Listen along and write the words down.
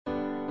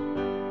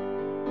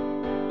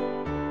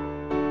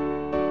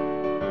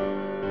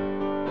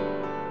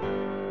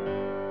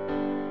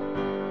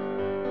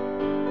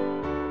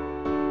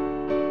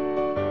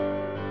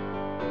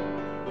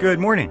Good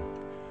morning,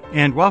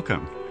 and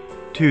welcome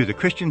to the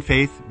Christian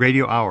Faith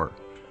Radio Hour.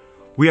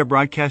 We are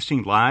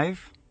broadcasting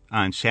live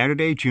on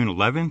Saturday, June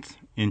 11th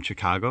in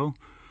Chicago.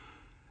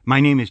 My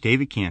name is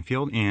David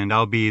Canfield, and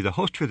I'll be the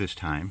host for this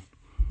time.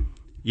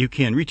 You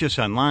can reach us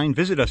online,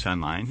 visit us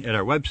online at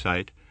our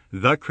website,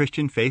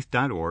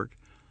 thechristianfaith.org.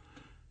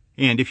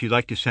 And if you'd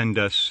like to send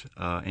us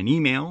an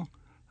email,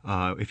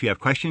 if you have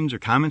questions or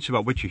comments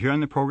about what you hear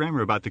on the program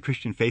or about the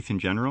Christian faith in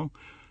general,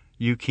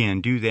 you can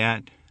do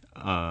that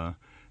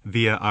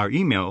via our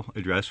email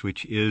address,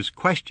 which is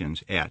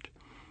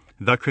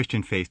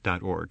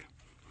questions@thechristianfaith.org.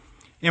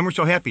 And we're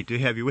so happy to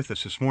have you with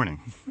us this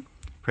morning.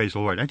 Praise the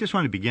Lord. I just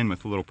want to begin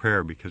with a little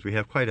prayer because we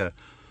have quite a...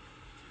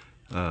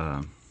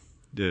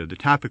 The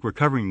topic we're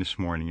covering this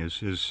morning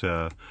is it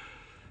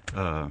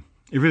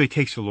really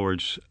takes the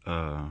Lord's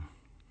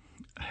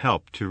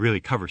help to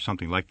really cover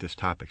something like this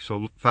topic.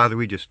 So, Father,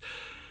 we just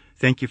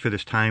thank you for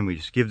this time. We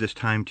just give this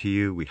time to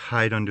you. We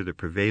hide under the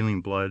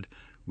prevailing blood.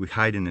 We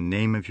hide in the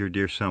name of your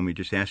dear Son. We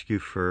just ask you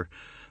for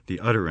the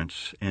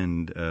utterance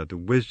and the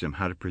wisdom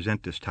how to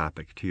present this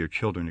topic to your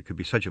children. It could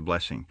be such a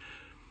blessing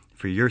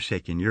for your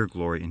sake and your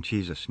glory in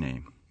Jesus'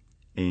 name.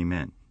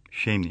 Amen.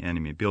 Shame the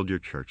enemy. Build your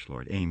church,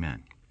 Lord.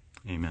 Amen.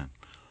 Amen.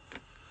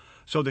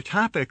 So the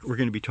topic we're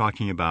going to be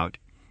talking about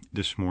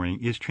this morning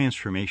is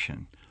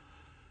transformation.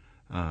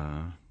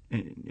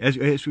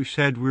 As we've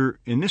said,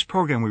 in this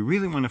program, we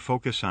really want to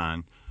focus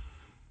on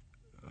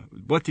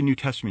what the New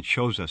Testament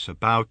shows us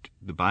about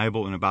the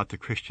Bible and about the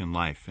Christian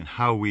life and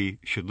how we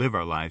should live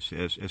our lives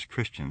as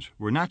Christians.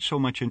 We're not so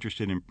much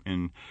interested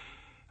in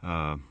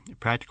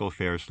practical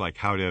affairs like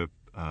how to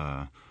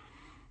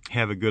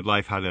have a good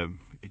life, how to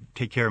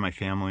take care of my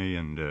family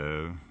and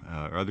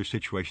or other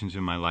situations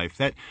in my life.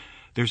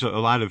 There's a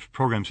lot of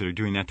programs that are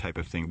doing that type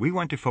of thing. We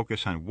want to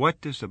focus on what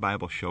does the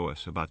Bible show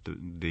us about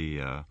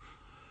the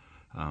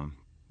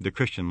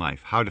Christian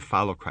life, how to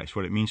follow Christ,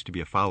 what it means to be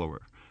a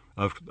follower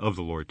of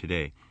the Lord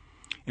today.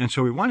 And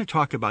so we want to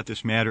talk about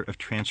this matter of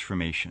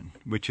transformation,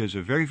 which is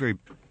a very, very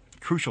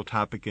crucial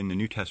topic in the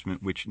New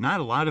Testament, which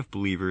not a lot of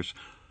believers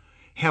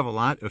have a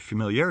lot of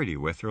familiarity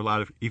with,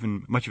 or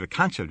even much of a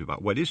concept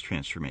about what is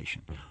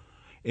transformation.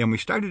 And we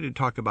started to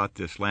talk about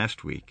this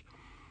last week,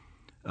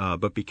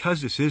 but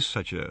because this is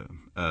such a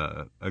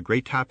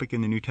great topic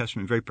in the New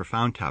Testament, very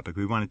profound topic,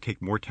 we want to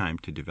take more time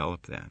to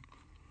develop that.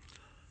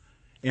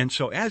 And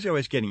so as I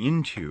was getting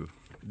into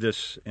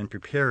this and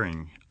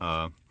preparing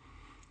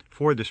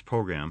for this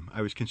program,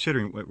 I was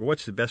considering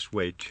what's the best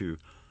way to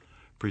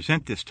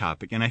present this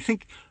topic. And I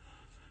think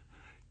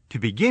to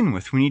begin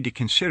with, we need to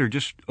consider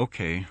just,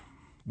 okay,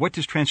 what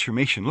does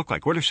transformation look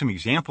like? What are some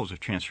examples of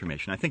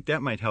transformation? I think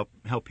that might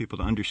help people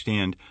to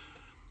understand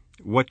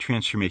what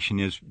transformation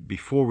is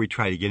before we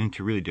try to get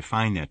into really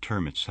define that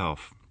term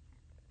itself.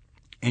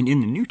 And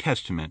in the New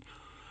Testament,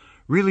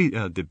 really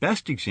the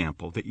best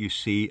example that you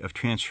see of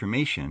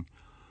transformation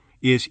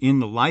is in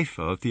the life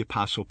of the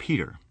Apostle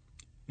Peter.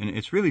 And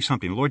it's really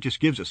something. The Lord just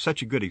gives us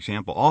such a good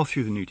example all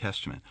through the New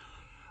Testament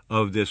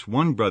of this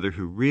one brother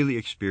who really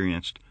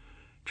experienced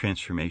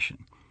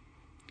transformation.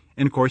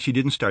 And of course, he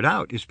didn't start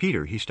out as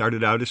Peter. He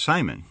started out as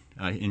Simon.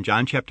 In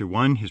John chapter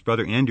 1, his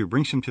brother Andrew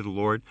brings him to the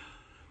Lord,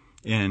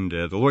 and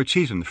the Lord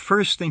sees him. The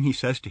first thing he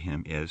says to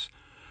him is,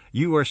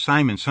 "You are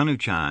Simon, son of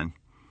John.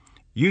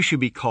 You should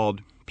be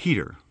called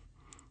Peter,"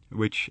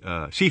 which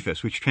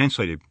Cephas, which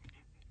translated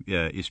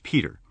is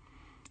Peter.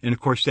 And of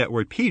course, that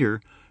word Peter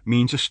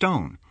means a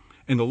stone.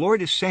 And the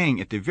Lord is saying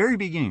at the very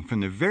beginning, from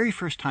the very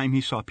first time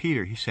he saw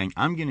Peter, he's saying,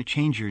 "I'm going to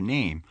change your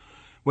name."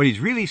 What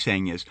he's really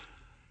saying is,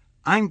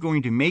 I'm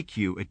going to make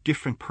you a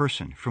different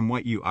person from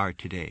what you are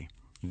today.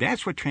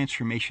 That's what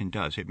transformation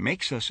does. It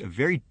makes us a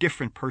very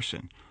different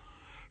person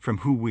from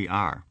who we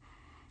are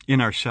in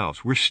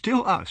ourselves. We're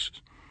still us.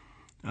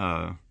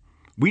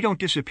 We don't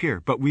disappear,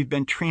 but we've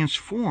been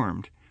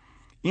transformed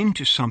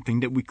into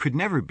something that we could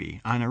never be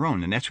on our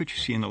own. And that's what you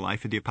see in the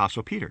life of the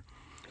Apostle Peter.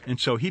 And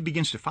so he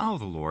begins to follow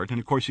the Lord. And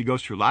of course, he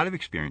goes through a lot of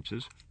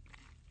experiences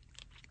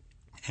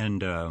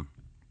and a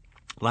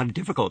lot of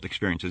difficult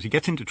experiences. He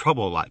gets into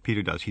trouble a lot,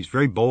 Peter does. He's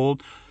very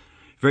bold,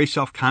 very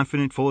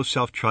self-confident, full of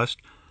self-trust.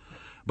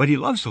 But he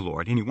loves the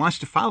Lord, and he wants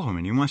to follow him,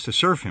 and he wants to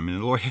serve him. And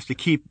the Lord has to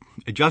keep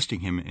adjusting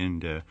him in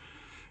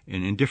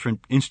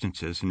different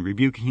instances and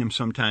rebuking him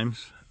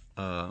sometimes.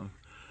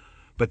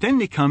 But then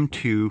they come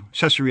to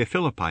Caesarea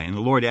Philippi, and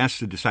the Lord asks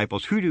the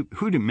disciples,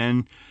 who do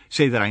men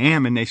say that I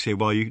am? And they say,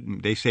 well,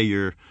 they say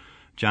you're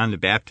John the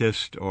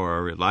Baptist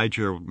or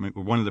Elijah or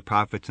one of the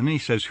prophets. And then he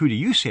says, who do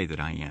you say that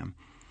I am?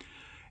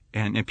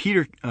 And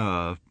Peter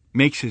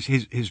makes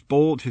his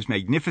bold, his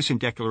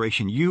magnificent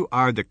declaration, you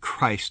are the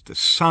Christ, the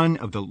Son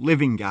of the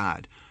living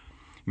God.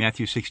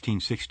 Matthew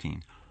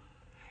 16:16.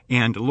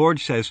 And the Lord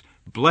says,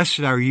 blessed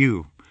are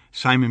you,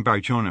 Simon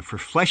Bar-Jonah, for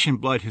flesh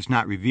and blood has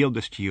not revealed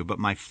this to you, but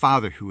my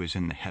Father who is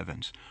in the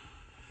heavens.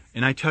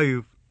 And I tell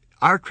you,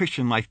 our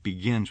Christian life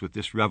begins with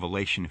this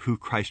revelation of who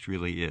Christ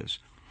really is.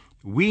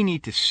 We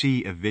need to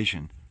see a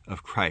vision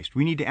of Christ.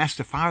 We need to ask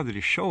the Father to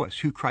show us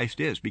who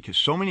Christ is, because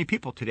so many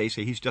people today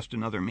say he's just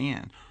another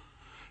man.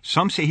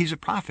 Some say he's a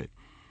prophet.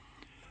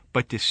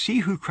 But to see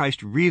who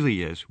Christ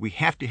really is, we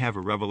have to have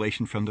a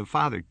revelation from the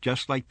Father,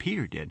 just like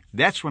Peter did.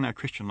 That's when our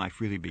Christian life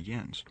really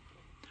begins.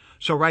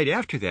 So right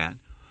after that,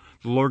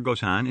 the Lord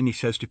goes on and he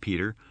says to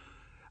Peter,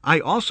 I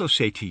also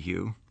say to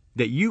you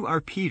that you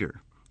are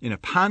Peter, and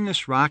upon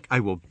this rock I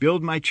will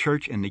build my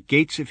church, and the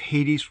gates of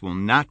Hades will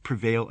not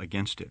prevail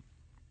against it.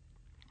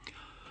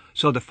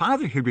 So the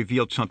Father had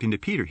revealed something to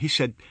Peter. He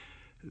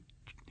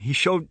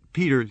showed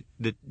Peter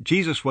that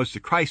Jesus was the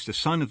Christ, the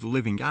Son of the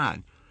living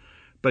God.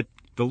 But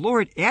the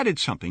Lord added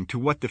something to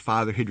what the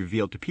Father had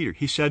revealed to Peter.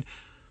 He said,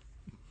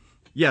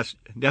 yes,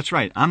 that's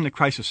right, I'm the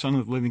Christ, the Son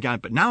of the living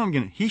God, but now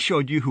he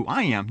showed you who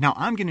I am, now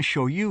I'm going to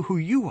show you who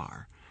you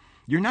are.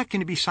 You're not going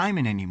to be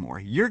Simon anymore.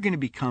 You're going to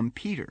become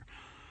Peter,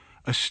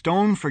 a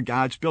stone for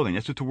God's building.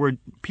 That's what the word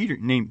Peter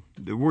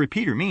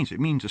means. It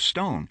means a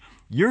stone.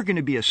 You're going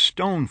to be a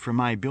stone for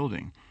my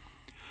building.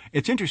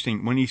 It's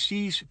interesting, when he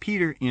sees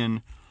Peter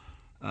in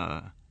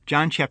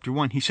John chapter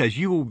 1, he says,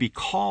 you will be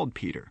called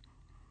Peter.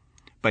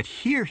 But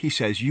here he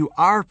says, you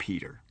are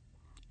Peter.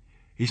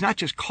 He's not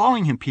just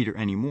calling him Peter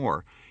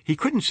anymore. He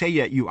couldn't say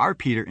yet, you are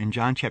Peter in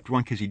John chapter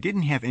 1 because he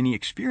didn't have any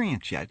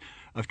experience yet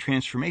of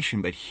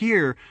transformation. But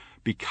here,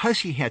 because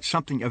he had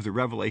something of the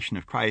revelation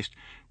of Christ,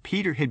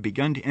 Peter had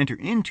begun to enter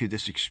into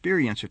this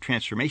experience of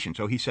transformation.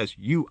 So he says,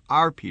 you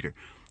are Peter.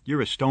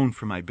 You're a stone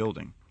for my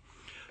building.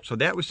 So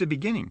that was the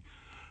beginning,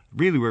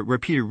 really, where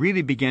Peter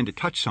really began to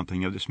touch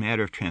something of this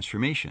matter of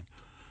transformation.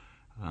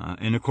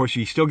 And of course,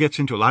 he still gets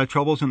into a lot of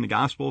troubles in the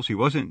Gospels.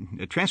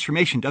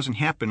 Transformation doesn't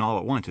happen all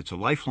at once. It's a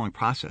lifelong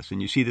process.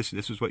 And you see this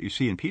is what you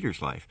see in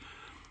Peter's life.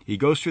 He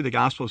goes through the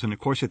Gospels, and of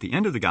course, at the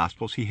end of the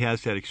Gospels, he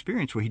has that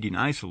experience where he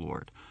denies the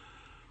Lord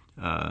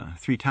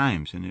 3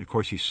 times. And of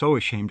course, he's so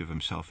ashamed of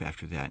himself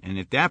after that. And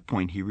at that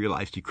point, he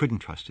realized he couldn't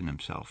trust in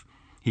himself.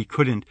 He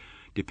couldn't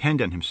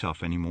depend on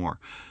himself anymore.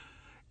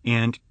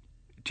 And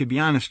to be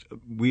honest,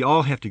 we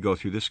all have to go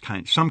through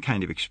some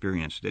kind of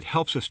experience that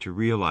helps us to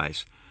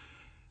realize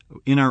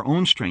in our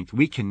own strength,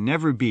 we can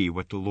never be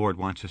what the Lord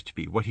wants us to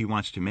be, what he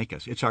wants to make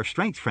us. It's our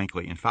strength,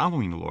 frankly, in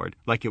following the Lord,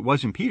 like it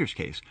was in Peter's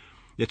case.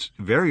 It's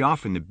very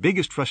often the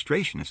biggest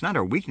frustration. It's not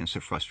our weakness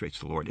that frustrates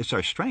the Lord. It's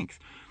our strength.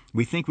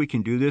 We think we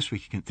can do this,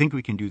 think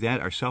we can do that,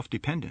 our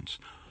self-dependence.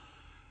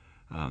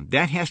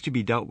 That has to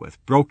be dealt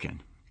with,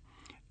 broken.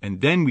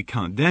 And then we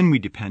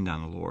depend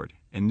on the Lord.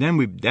 And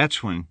then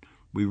that's when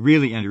we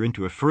really enter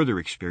into a further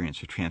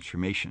experience of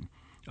transformation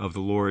of the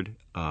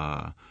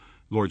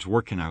Lord's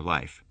work in our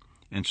life.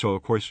 And so,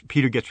 of course,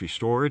 Peter gets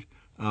restored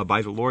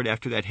by the Lord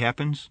after that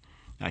happens.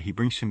 He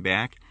brings him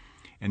back.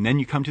 And then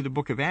you come to the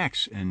book of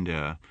Acts, and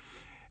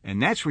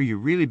that's where you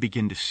really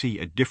begin to see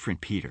a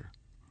different Peter.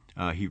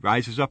 He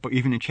rises up,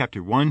 even in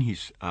chapter 1,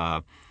 he's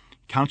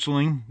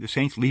counseling the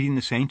saints, leading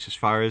the saints as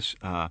far as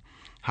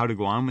how to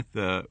go on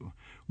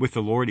with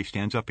the Lord. He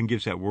stands up and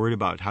gives that word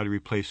about how to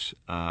replace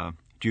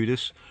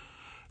Judas.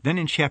 Then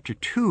in chapter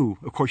 2,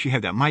 of course, you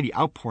have that mighty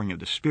outpouring of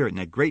the Spirit and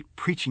that great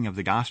preaching of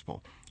the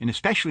gospel. And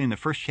especially in the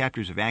first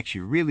chapters of Acts,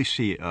 you really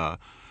see a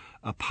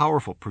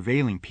powerful,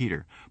 prevailing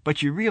Peter.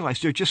 But you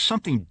realize there's just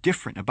something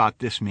different about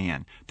this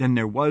man than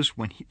there was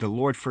when the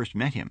Lord first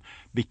met him,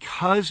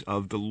 because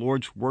of the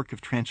Lord's work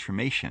of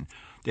transformation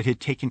that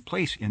had taken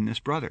place in this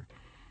brother.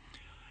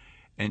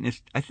 And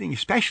I think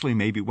especially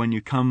maybe when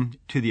you come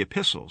to the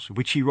epistles,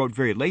 which he wrote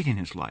very late in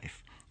his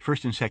life,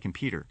 1st and 2nd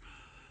Peter.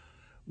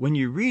 When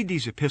you read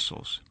these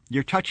epistles,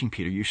 you're touching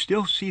Peter. You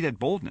still see that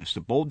boldness,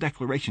 the bold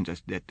declarations,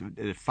 that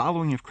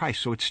following of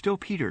Christ. So it's still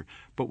Peter.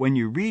 But when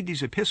you read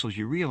these epistles,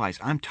 you realize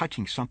I'm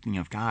touching something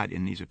of God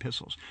in these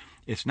epistles.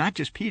 It's not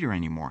just Peter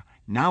anymore.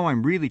 Now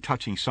I'm really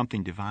touching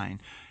something divine.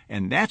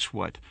 And that's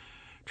what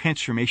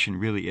transformation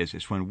really is.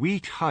 It's when we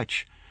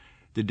touch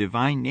the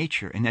divine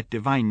nature, and that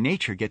divine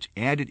nature gets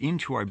added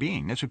into our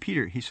being. That's what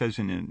Peter, he says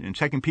in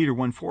 2 Peter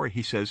 1:4,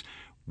 he says,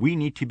 we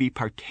need to be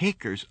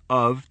partakers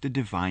of the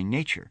divine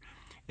nature.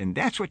 And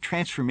that's what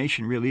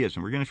transformation really is.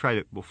 And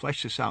we'll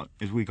flesh this out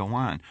as we go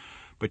on.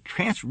 But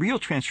real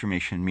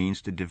transformation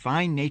means the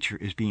divine nature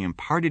is being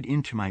imparted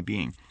into my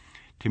being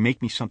to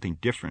make me something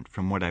different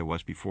from what I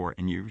was before.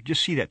 And you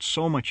just see that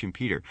so much in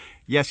Peter.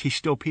 Yes, he's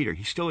still Peter.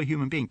 He's still a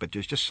human being, but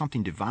there's just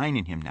something divine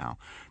in him now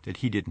that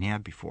he didn't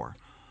have before.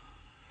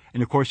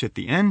 And of course, at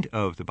the end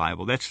of the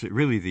Bible, that's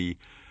really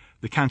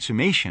the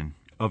consummation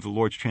of the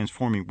Lord's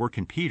transforming work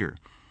in Peter.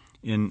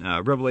 In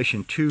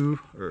Revelation 2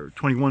 or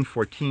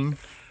 21:14,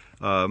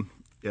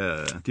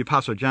 the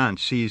Apostle John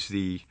sees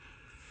the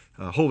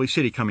holy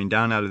city coming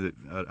down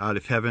out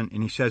of heaven,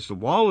 and he says the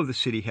wall of the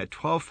city had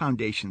 12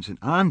 foundations, and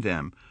on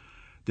them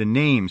the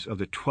names of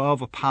the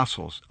 12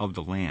 apostles of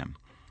the Lamb.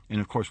 And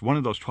of course, one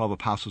of those 12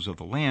 apostles of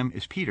the Lamb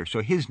is Peter.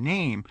 So his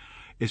name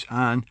is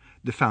on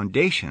the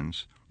foundation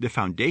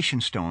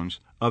stones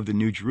of the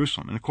New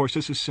Jerusalem. And of course,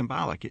 this is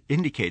symbolic. It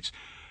indicates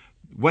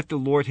what the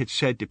Lord had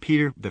said to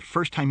Peter the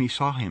first time he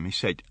saw him. He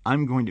said,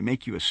 I'm going to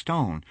make you a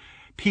stone.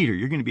 Peter,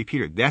 you're going to be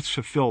Peter. That's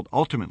fulfilled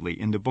ultimately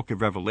in the book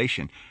of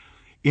Revelation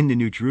in the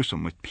New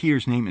Jerusalem, with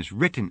Peter's name is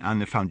written on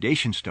the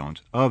foundation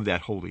stones of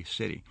that holy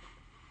city.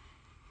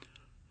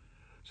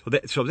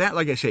 So that,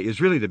 like I say,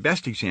 is really the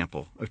best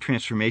example of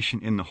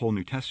transformation in the whole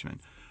New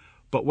Testament.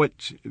 But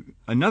what's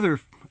another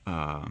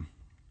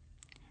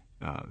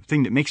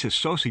thing that makes this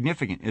so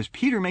significant is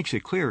Peter makes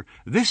it clear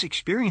this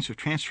experience of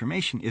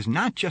transformation is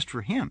not just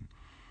for him.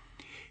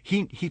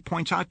 He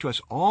points out to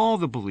us all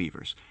the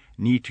believers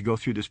need to go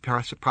through this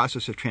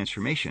process of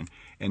transformation,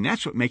 and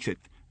that's what makes it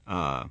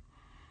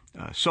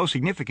so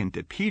significant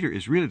that Peter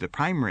is really the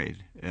primary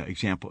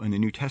example in the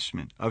New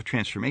Testament of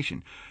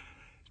transformation,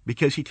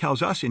 because he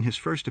tells us in his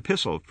first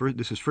epistle,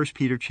 this is 1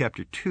 Peter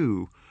chapter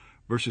 2,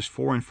 verses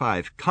 4 and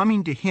 5,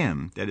 coming to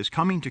him, that is,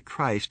 coming to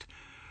Christ,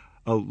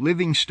 a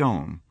living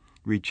stone,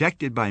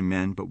 rejected by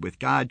men, but with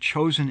God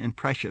chosen and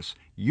precious,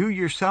 you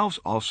yourselves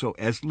also,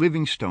 as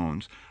living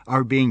stones,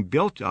 are being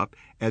built up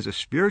as a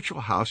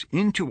spiritual house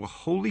into a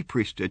holy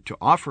priesthood to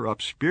offer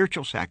up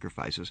spiritual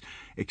sacrifices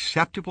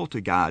acceptable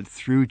to God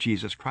through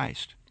Jesus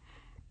Christ.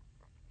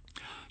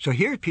 So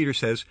here Peter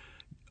says,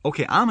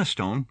 okay, I'm a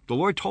stone. The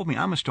Lord told me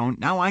I'm a stone.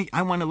 Now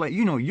I want to let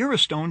you know you're a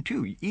stone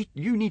too.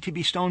 You need to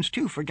be stones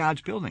too for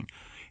God's building.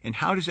 And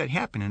how does that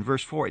happen? In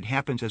verse 4, it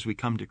happens as we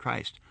come to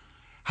Christ.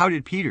 How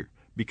did Peter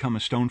become a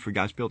stone for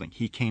God's building?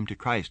 He came to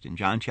Christ. In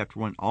John chapter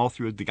 1, all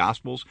through the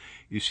Gospels,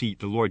 you see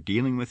the Lord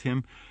dealing with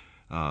him,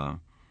 and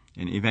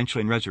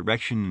eventually in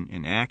resurrection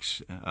in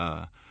Acts,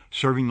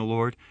 serving the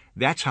Lord.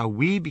 That's how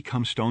we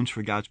become stones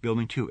for God's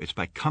building too. It's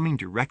by coming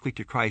directly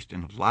to Christ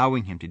and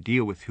allowing him to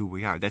deal with who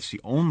we are. That's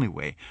the only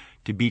way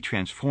to be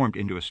transformed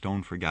into a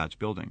stone for God's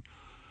building.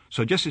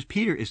 So just as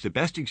Peter is the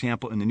best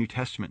example in the New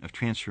Testament of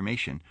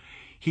transformation,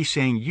 he's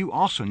saying you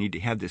also need to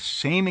have the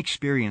same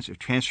experience of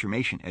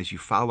transformation as you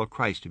follow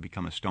Christ to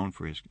become a stone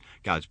for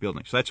God's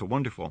building. So that's a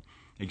wonderful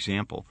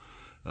example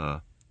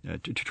to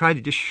try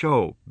to just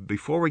show,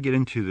 before we get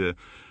into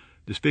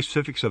the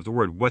specifics of the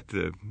word,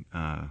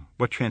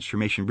 what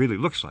transformation really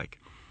looks like.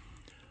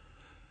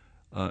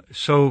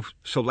 So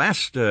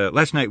last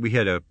night we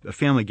had a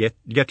family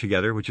get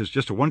together, which is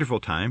just a wonderful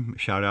time.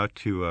 Shout out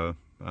to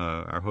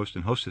our host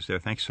and hostess there.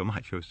 Thanks so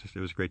much. It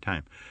was a great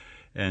time,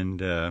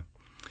 and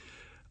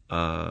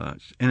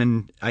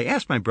then I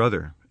asked my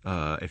brother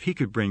if he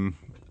could bring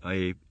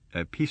a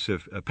piece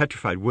of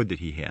petrified wood that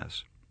he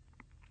has.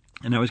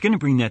 And I was going to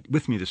bring that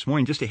with me this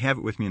morning just to have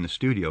it with me in the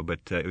studio,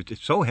 but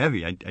it's so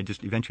heavy I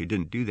just eventually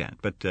didn't do that.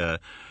 But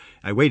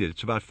I waited.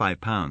 It's about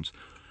 5 pounds.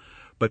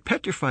 But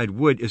petrified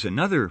wood is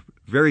another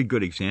very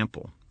good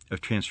example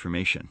of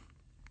transformation.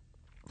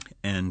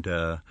 And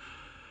I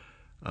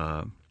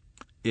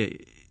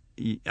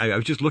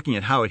was just looking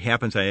at how it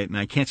happens.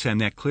 I can't say I'm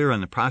that clear on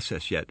the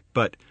process yet,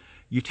 but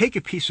you take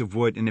a piece of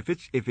wood, and if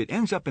it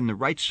ends up in the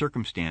right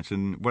circumstance,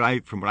 and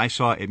from what I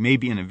saw, it may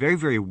be in a very,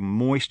 very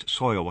moist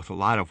soil with a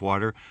lot of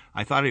water.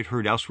 I thought I'd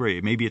heard elsewhere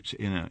maybe it's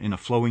in a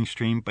flowing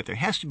stream, but there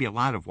has to be a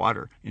lot of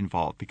water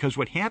involved, because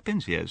what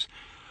happens is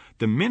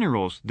the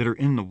minerals that are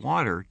in the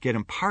water get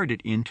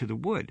imparted into the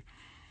wood.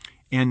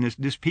 And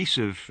this piece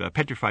of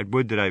petrified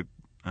wood that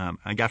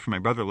I got from my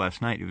brother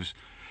last night,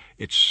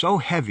 it's so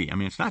heavy. I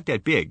mean, it's not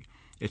that big.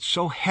 It's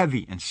so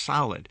heavy and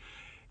solid.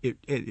 It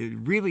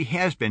really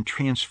has been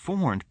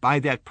transformed by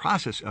that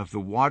process of the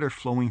water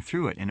flowing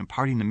through it and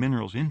imparting the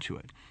minerals into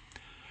it.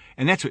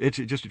 And it's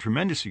just a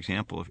tremendous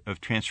example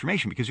of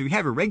transformation, because if you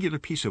have a regular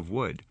piece of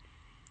wood,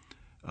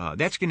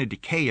 that's going to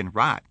decay and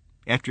rot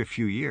after a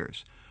few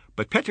years.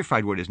 But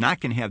petrified wood is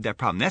not going to have that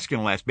problem. That's going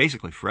to last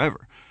basically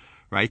forever,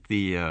 right?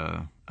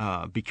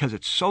 Because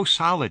it's so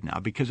solid now,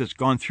 because it's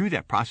gone through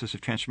that process of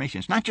transformation.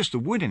 It's not just the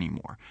wood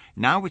anymore.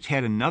 Now it's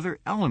had another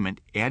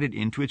element added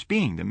into its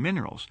being, the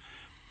minerals.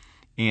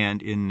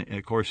 And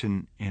of course,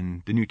 in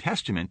the New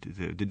Testament,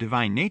 the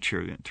divine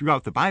nature,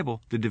 throughout the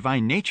Bible, the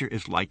divine nature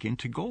is likened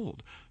to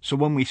gold. So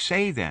when we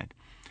say that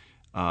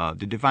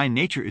the divine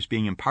nature is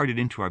being imparted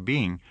into our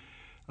being,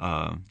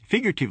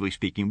 figuratively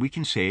speaking, we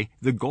can say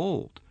the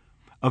gold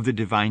of the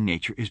divine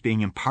nature is being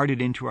imparted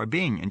into our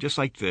being. And just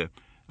like the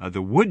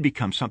wood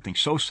becomes something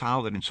so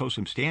solid and so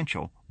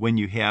substantial when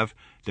you have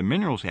the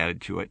minerals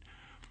added to it,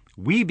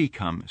 we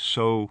become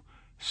so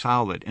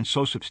solid and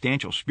so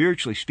substantial,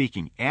 spiritually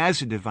speaking, as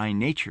the divine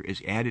nature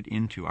is added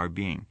into our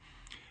being.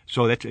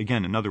 So that's,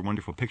 again, another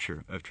wonderful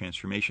picture of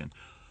transformation.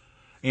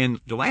 And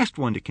the last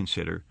one to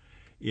consider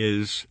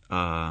is,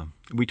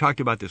 we talked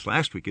about this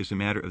last week, is the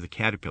matter of the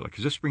caterpillar,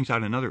 because this brings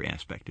out another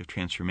aspect of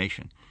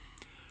transformation.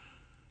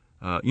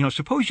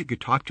 Suppose you could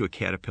talk to a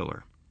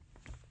caterpillar,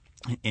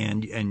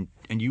 and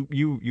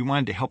you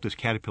wanted to help this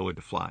caterpillar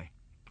to fly.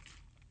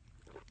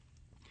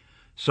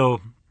 So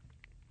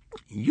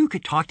you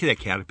could talk to that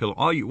caterpillar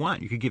all you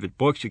want. You could give it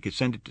books. You could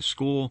send it to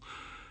school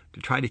to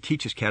try to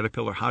teach this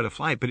caterpillar how to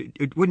fly. But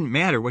it wouldn't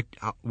matter.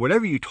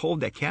 Whatever you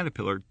told that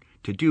caterpillar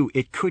to do,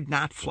 it could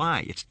not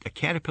fly. A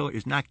caterpillar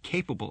is not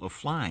capable of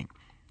flying.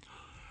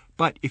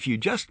 But if you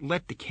just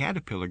let the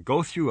caterpillar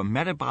go through a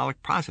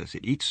metabolic process,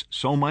 it eats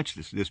so much,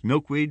 this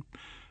milkweed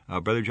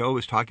Brother Joe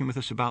was talking with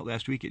us about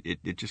last week,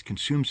 it just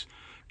consumes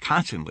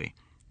constantly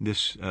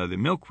the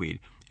milkweed.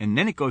 And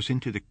then it goes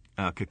into the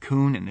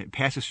cocoon, and it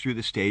passes through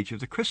the stage of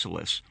the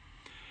chrysalis.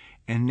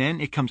 and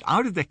then it comes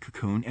out of that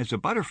cocoon as a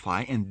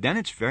butterfly, and then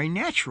it's very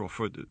natural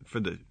for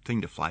the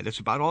thing to fly. That's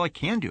about all it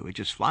can do. It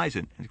just flies,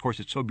 and of course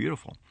it's so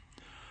beautiful.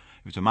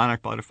 If it's a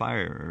monarch butterfly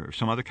or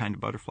some other kind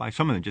of butterfly,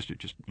 some of them just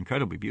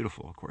incredibly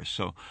beautiful, of course.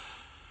 So,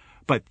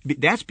 but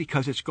that's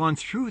because it's gone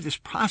through this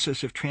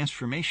process of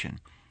transformation.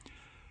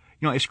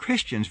 As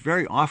Christians,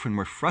 very often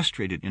we're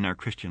frustrated in our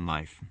Christian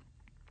life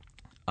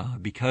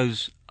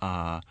because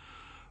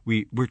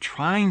we're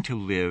trying to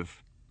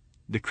live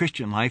the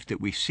Christian life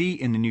that we see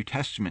in the New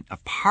Testament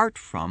apart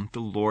from the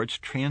Lord's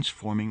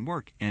transforming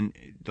work. And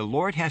the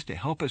Lord has to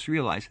help us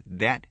realize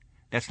that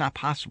that's not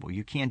possible.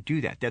 You can't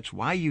do that. That's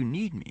why you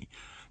need me.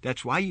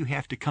 That's why you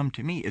have to come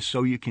to me, is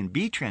so you can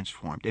be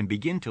transformed and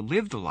begin to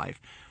live the life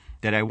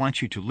that I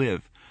want you to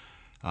live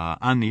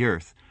on the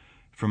earth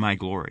for my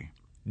glory.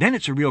 Then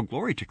it's a real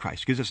glory to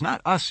Christ, because it's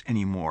not us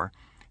anymore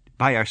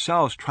by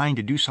ourselves trying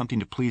to do something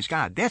to please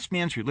God. That's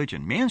man's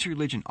religion. Man's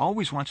religion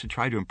always wants to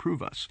try to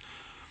improve us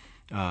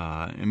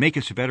and make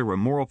us a better, more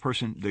moral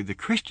person. The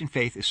Christian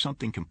faith is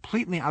something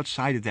completely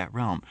outside of that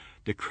realm.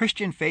 The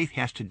Christian faith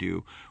has to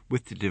do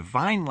with the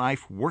divine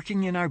life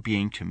working in our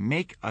being to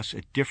make us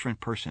a different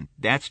person.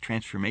 That's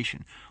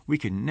transformation. We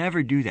could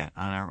never do that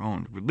on our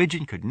own.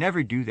 Religion could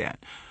never do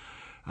that.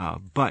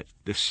 But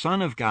the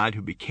Son of God,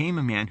 who became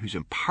a man, who's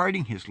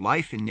imparting his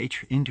life and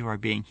nature into our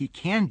being, he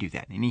can do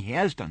that, and he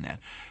has done that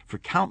for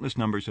countless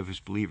numbers of his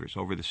believers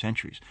over the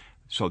centuries.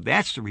 So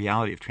that's the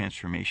reality of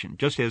transformation.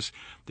 Just as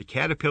the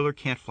caterpillar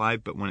can't fly,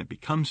 but when it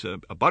becomes a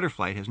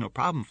butterfly, it has no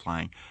problem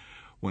flying.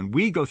 When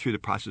we go through the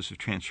process of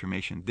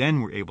transformation,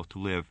 then we're able to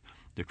live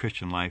the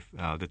Christian life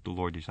that the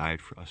Lord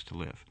desired for us to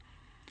live.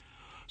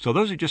 So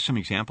those are just some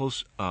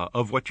examples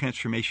of what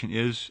transformation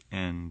is,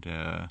 and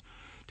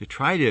to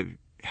try to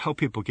help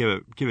people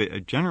give it a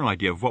general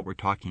idea of what we're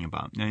talking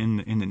about. Now,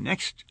 in the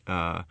next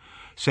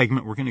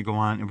segment, we're going to go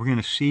on and we're going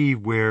to see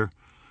where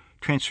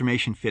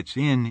transformation fits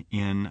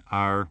in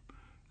our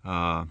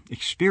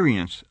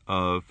experience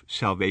of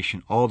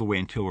salvation all the way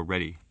until we're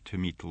ready to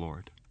meet the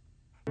Lord.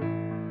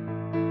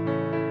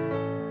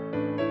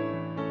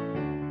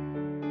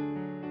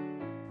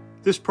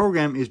 This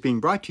program is being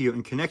brought to you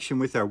in connection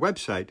with our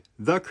website,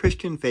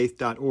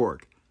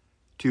 thechristianfaith.org,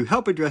 to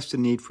help address the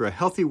need for a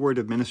healthy word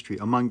of ministry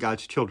among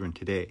God's children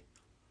today.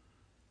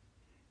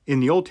 In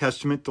the Old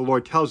Testament, the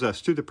Lord tells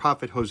us through the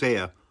prophet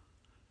Hosea,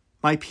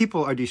 "My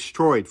people are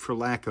destroyed for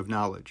lack of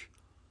knowledge."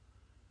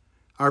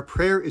 Our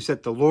prayer is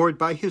that the Lord,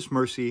 by his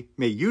mercy,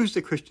 may use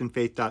the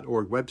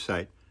ChristianFaith.org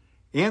website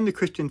and the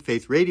Christian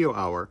Faith Radio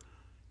Hour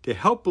to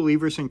help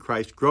believers in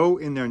Christ grow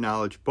in their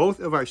knowledge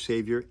both of our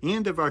Savior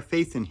and of our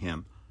faith in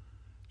him,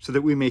 so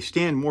that we may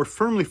stand more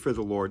firmly for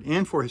the Lord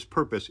and for his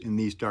purpose in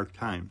these dark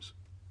times.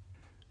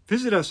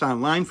 Visit us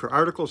online for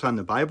articles on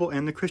the Bible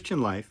and the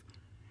Christian life,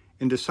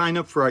 and to sign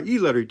up for our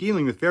e-letter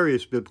dealing with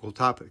various biblical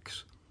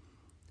topics.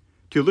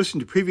 To listen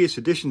to previous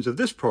editions of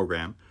this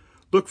program,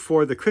 look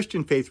for the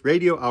Christian Faith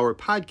Radio Hour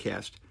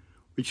podcast,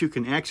 which you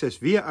can access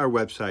via our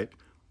website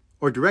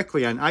or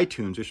directly on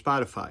iTunes or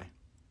Spotify.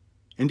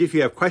 And if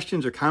you have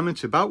questions or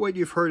comments about what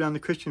you've heard on the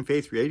Christian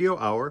Faith Radio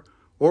Hour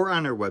or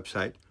on our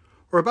website,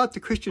 or about the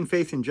Christian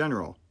faith in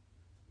general,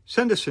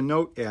 send us a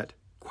note at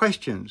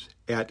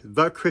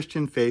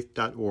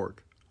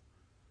questions@thechristianfaith.org.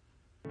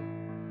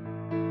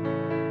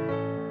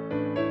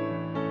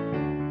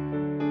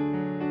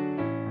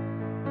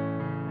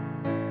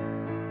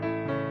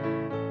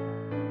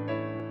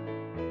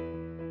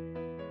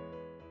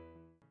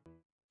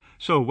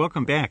 So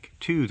welcome back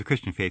to the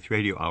Christian Faith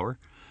Radio Hour.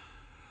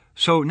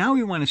 So now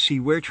we want to see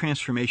where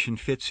transformation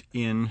fits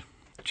in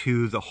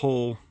to the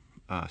whole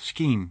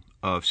scheme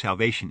of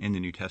salvation in the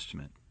New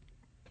Testament.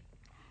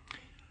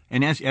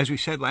 And as we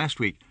said last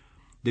week,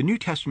 the New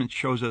Testament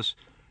shows us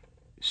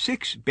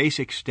 6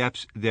 basic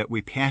steps that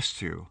we pass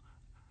through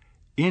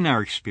in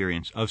our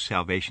experience of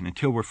salvation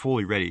until we're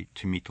fully ready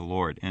to meet the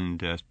Lord.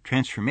 And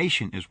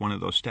transformation is one of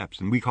those steps.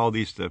 And we call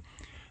these the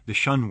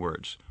shun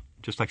words,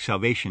 just like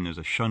salvation is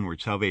a shun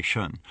word,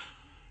 salvation.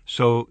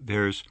 So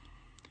there's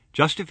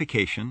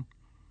justification,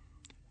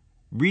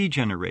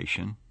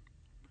 regeneration,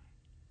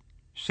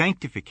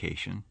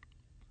 sanctification,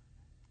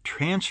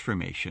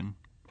 transformation,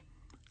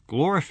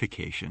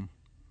 glorification,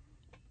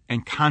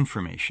 and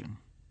confirmation.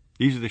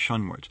 These are the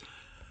shun words.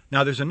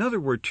 Now, there's another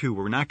word, too,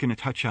 we're not going to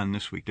touch on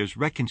this week. There's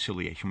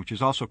reconciliation, which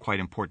is also quite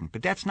important.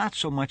 But that's not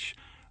so much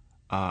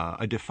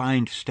a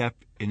defined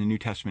step in the New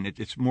Testament.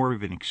 It's more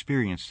of an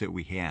experience that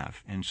we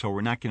have. And so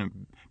we're not going to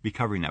be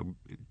covering that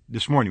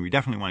this morning. We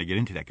definitely want to get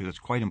into that because it's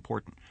quite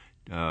important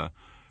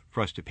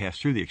for us to pass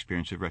through the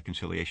experience of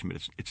reconciliation.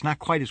 But it's not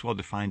quite as well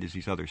defined as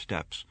these other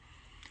steps.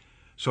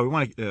 So we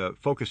want to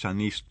focus on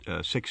these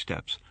 6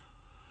 steps.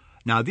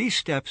 Now, these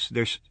steps,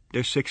 there's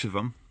 6 of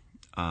them.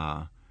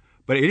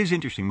 But it is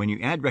interesting. When you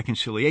add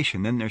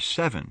reconciliation, then there's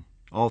 7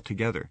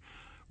 altogether.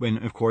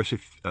 When, of course,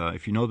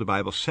 if you know the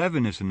Bible,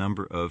 7 is the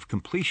number of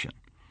completion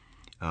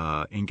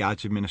in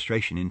God's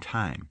administration in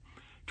time.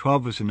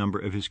 12 is the number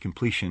of his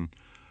completion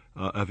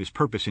of his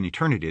purpose in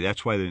eternity.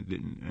 That's why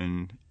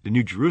in the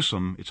New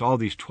Jerusalem, it's all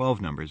these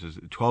 12 numbers. There's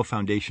 12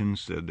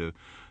 foundations, the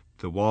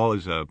the wall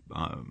is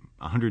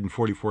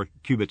 144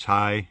 cubits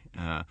high.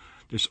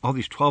 There's all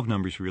these 12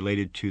 numbers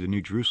related to the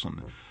New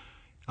Jerusalem.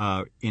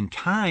 In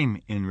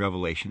time in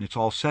Revelation, it's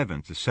all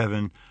sevens. The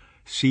 7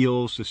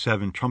 seals, the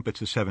 7 trumpets,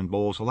 the 7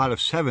 bowls. A lot of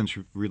sevens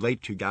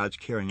relate to God's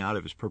carrying out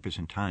of his purpose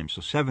in time.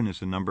 So 7 is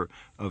the number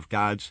of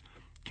God's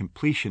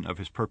completion of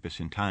his purpose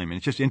in time. And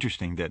it's just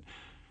interesting that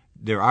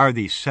there are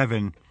these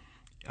 7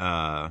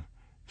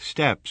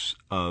 steps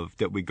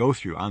that we go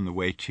through on the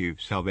way to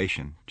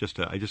salvation.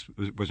 I just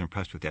was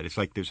impressed with that. It's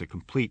like there's a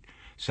complete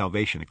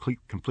salvation, a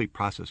complete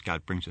process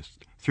God brings us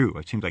through.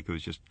 It seems like it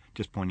was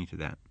just pointing to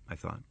that, I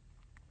thought.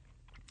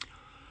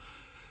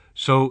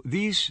 So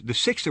the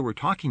 6 that we're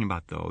talking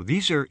about, though,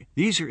 these are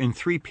in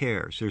 3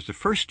 pairs. There's the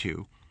first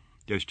 2.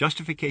 There's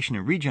justification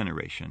and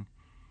regeneration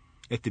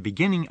at the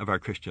beginning of our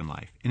Christian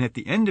life. And at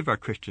the end of our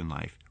Christian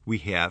life, we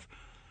have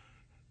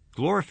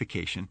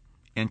glorification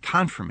and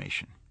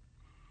confirmation.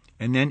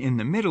 And then in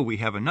the middle, we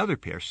have another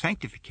pair,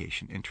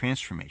 sanctification and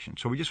transformation.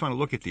 So we just want to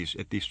look at these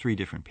 3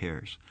 different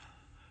pairs.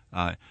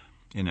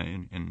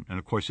 And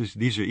of course,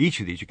 these are each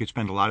of these. You could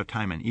spend a lot of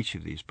time on each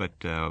of these, but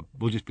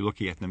we'll just be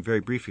looking at them very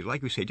briefly.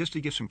 Like we say, just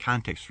to give some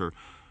context for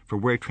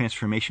where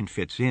transformation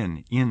fits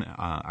in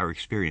our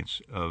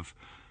experience of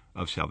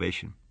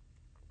salvation.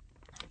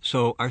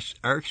 So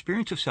our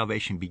experience of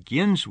salvation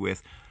begins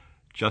with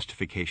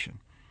justification.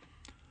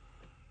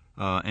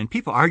 And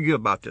people argue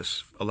about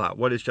this a lot.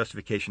 What is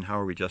justification? How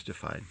are we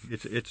justified?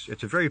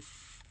 It's a very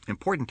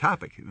important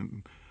topic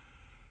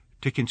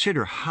to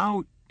consider.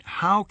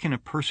 How can a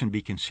person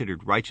be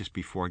considered righteous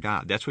before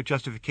God? That's what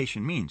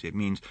justification means. It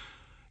means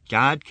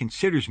God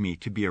considers me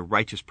to be a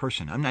righteous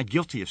person. I'm not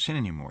guilty of sin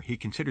anymore. He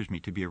considers me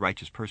to be a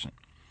righteous person.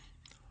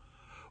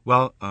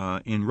 Well,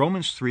 in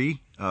Romans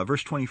 3,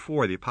 verse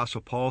 24, the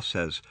Apostle Paul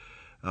says,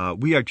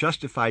 we are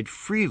justified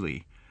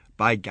freely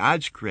by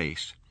God's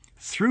grace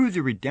through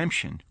the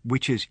redemption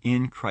which is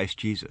in Christ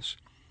Jesus.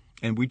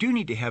 And we do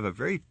need to have a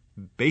very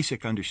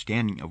basic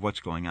understanding of what's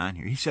going on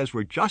here. He says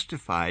we're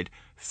justified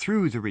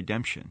through the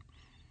redemption.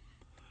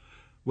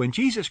 When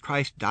Jesus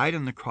Christ died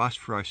on the cross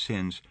for our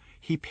sins,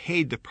 he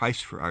paid the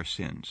price for our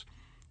sins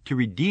to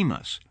redeem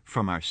us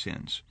from our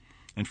sins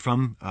and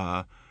from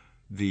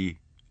the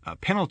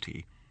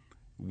penalty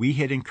we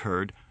had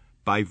incurred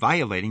by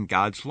violating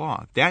God's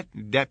law.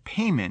 That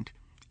payment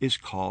is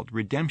called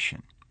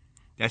redemption.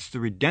 That's the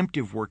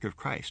redemptive work of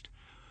Christ.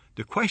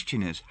 The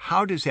question is,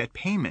 how does that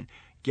payment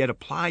get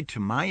applied to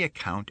my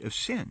account of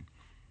sin?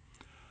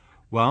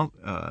 Well,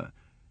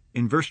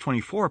 in verse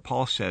 24,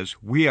 Paul says,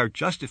 we are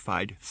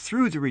justified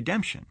through the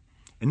redemption.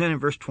 And then in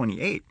verse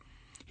 28,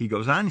 he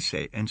goes on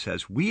and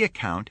says, we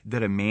account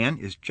that a man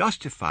is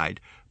justified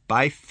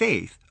by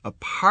faith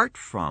apart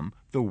from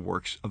the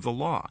works of the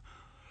law.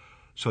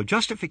 So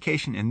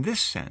justification in this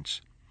sense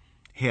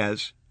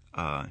has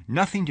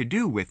nothing to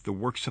do with the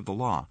works of the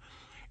law.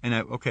 And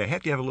I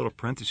have to have a little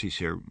parenthesis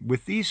here.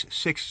 With these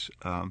 6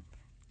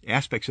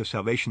 aspects of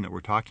salvation that we're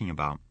talking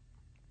about,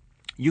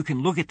 you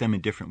can look at them in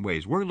different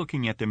ways. We're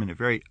looking at them in a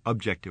very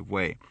objective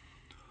way.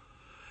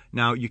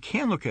 Now, you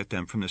can look at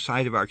them from the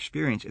side of our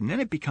experience, and then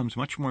it becomes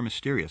much more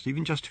mysterious,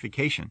 even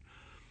justification.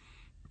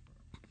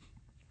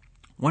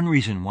 One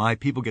reason why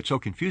people get so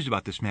confused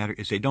about this matter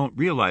is they don't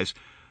realize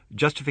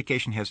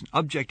justification has an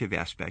objective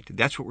aspect.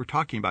 That's what we're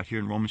talking about here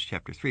in Romans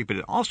chapter 3, but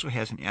it also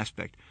has an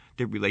aspect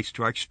that relates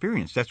to our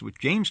experience. That's what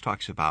James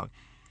talks about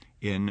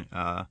in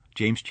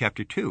James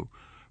chapter 2.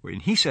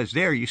 And he says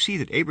there, you see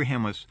that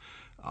Abraham was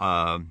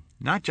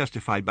not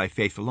justified by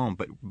faith alone,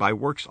 but by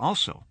works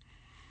also.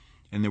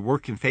 And his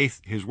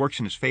works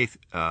and his faith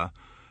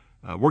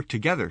work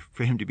together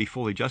for him to be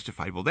fully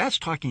justified. Well, that's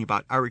talking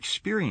about our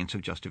experience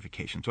of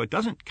justification. So it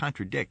doesn't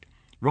contradict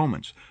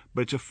Romans,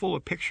 but it's a fuller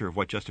picture of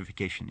what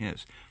justification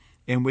is.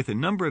 And with a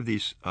number of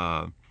these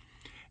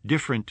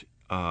different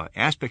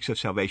aspects of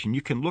salvation,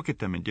 you can look at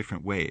them in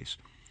different ways.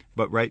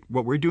 But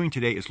what we're doing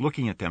today is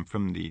looking at them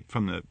from the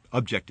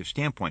objective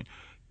standpoint,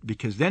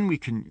 because then we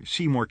can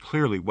see more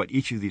clearly what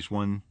each of these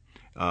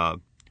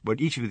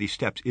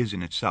steps is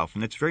in itself.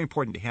 And it's very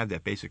important to have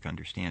that basic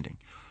understanding.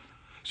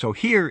 So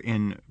here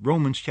in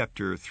Romans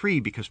chapter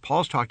 3, because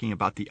Paul's talking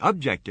about the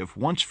objective,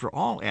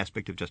 once-for-all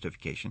aspect of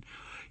justification,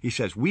 he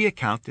says, we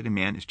account that a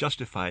man is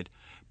justified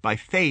by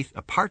faith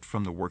apart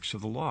from the works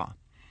of the law.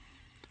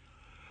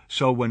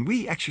 So when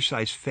we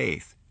exercise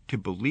faith to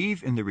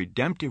believe in the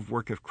redemptive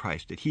work of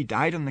Christ, that he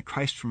died on the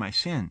cross for my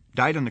sins,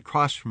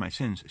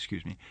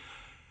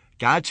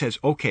 God says,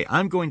 okay,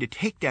 I'm going to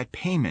take that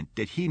payment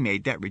that he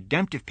made, that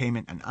redemptive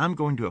payment, and I'm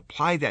going to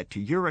apply that to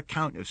your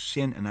account of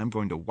sin, and I'm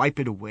going to wipe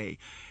it away.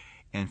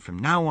 And from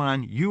now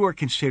on, you are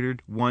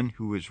considered one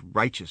who is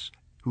righteous,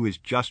 who is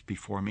just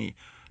before me.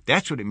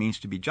 That's what it means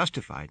to be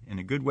justified. And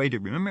a good way to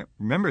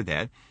remember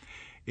that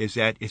is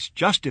that it's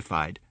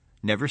justified,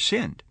 never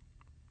sinned.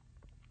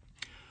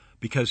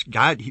 Because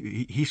God,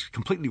 he's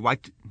completely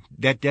wiped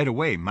that debt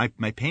away. My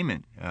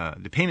payment,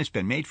 the payment's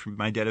been made for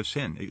my debt of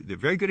sin. The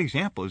very good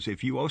example is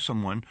if you owe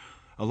someone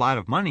a lot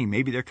of money,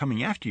 maybe they're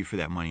coming after you for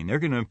that money, and they're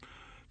going to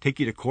take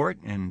you to court,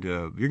 and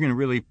you're going to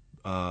really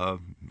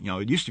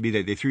it used to be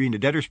that they threw you into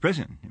debtor's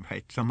prison,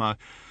 right?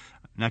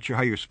 Not sure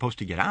how you're supposed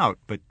to get out,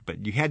 but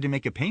you had to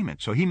make a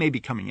payment. So he may be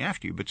coming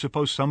after you. But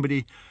suppose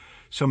somebody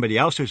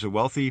else, there's a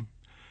wealthy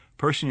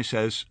person who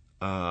says,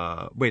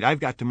 wait, I've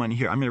got the money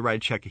here. I'm going to write a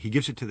check. He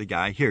gives it to the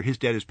guy. Here, his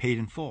debt is paid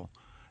in full.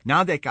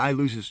 Now that guy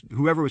loses,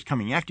 whoever was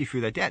coming after you for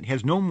that debt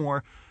has no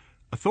more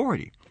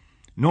authority,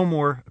 no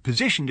more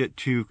position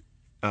to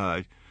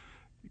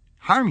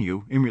harm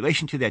you in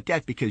relation to that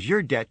debt, because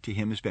your debt to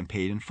him has been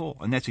paid in full.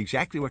 And that's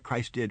exactly what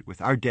Christ did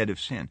with our debt of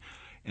sin.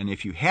 And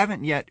if you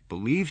haven't yet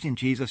believed in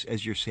Jesus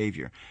as your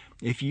Savior,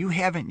 if you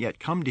haven't yet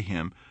come to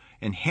him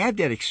and had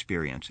that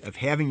experience of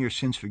having your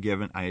sins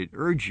forgiven, I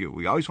urge you,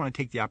 we always want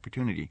to take the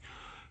opportunity,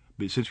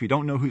 but since we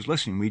don't know who's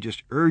listening, we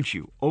just urge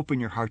you, open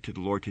your heart to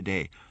the Lord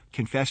today.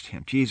 Confess to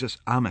him, Jesus,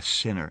 I'm a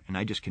sinner, and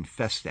I just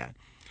confess that.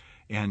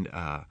 And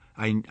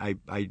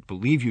I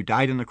believe you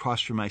died on the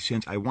cross for my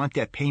sins. I want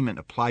that payment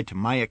applied to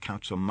my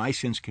account so my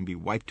sins can be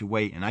wiped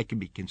away and I can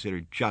be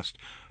considered just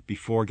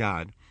before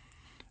God,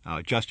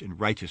 just and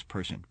righteous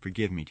person.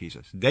 Forgive me,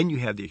 Jesus. Then you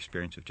have the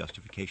experience of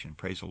justification.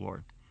 Praise the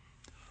Lord.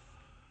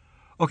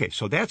 Okay,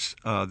 so that's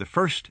the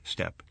first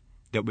step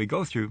that we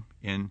go through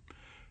in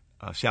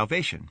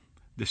salvation.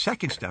 The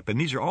second step, and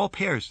these are all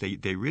pairs,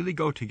 they really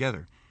go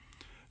together.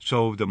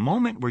 So the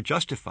moment we're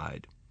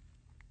justified,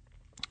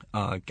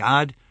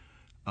 God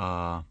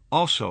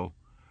also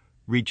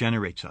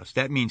regenerates us.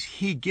 That means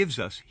he gives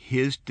us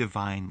his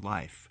divine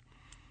life.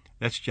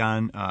 That's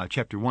John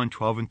chapter 1,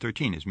 12 and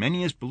 13. As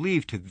many as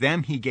believe, to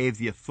them he gave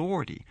the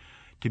authority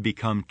to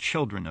become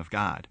children of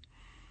God.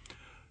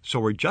 So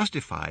we're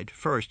justified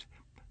first,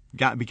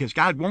 because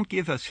God won't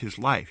give us his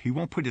life. He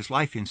won't put his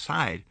life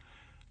inside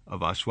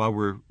of us while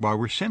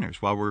we're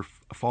sinners, while we're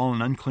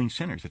fallen, unclean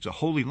sinners. It's a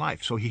holy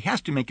life. So he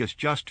has to make us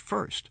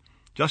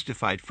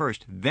justified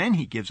first, then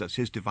he gives us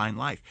his divine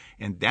life.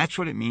 And that's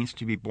what it means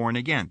to be born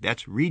again.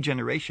 That's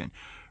regeneration,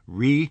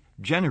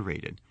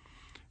 regenerated.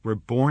 We're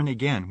born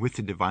again with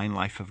the divine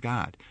life of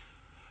God.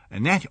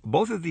 And that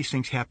both of these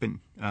things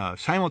happen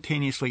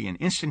simultaneously and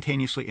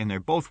instantaneously, and they're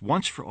both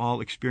once-for-all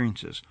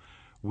experiences.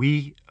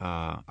 We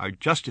are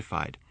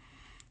justified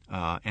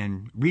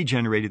and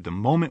regenerated the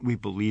moment we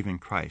believe in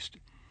Christ.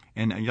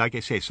 And like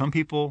I say, some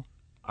people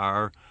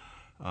are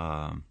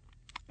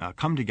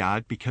come to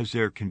God because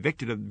they're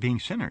convicted of being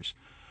sinners.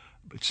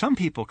 But some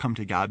people come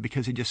to God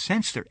because they just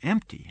sense they're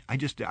empty.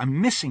 I'm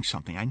missing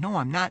something. I know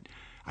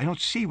I don't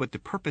see what the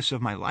purpose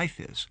of my life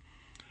is.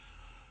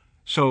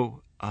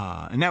 So,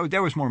 and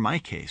that was more my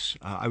case.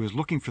 I was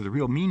looking for the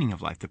real meaning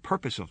of life, the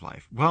purpose of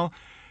life. Well,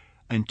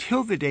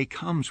 until the day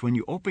comes when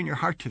you open your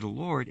heart to the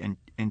Lord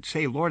and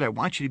say, Lord, I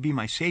want you to be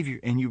my Savior,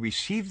 and you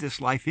receive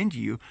this life into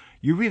you,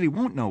 you really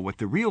won't know what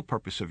the real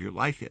purpose of your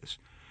life is.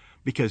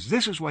 Because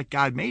this is what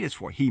God made us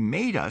for. He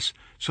made us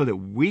so that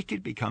we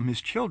could become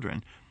his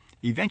children,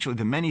 eventually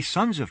the many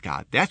sons of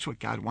God. That's what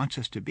God wants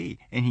us to be.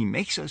 And he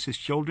makes us his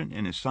children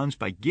and his sons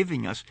by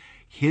giving us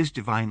his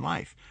divine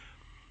life.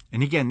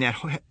 And again,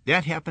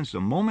 that happens the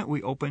moment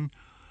we open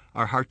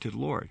our heart to the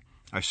Lord.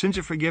 Our sins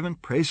are forgiven.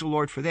 Praise the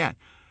Lord for that.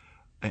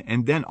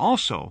 And then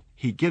also,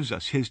 he gives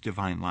us his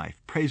divine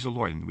life. Praise the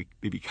Lord. And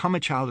we become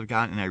a child of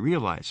God, and I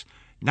realize,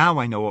 now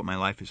I know what my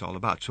life is all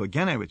about. So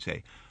again, I would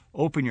say,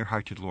 open your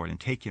heart to the Lord and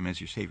take him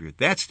as your Savior.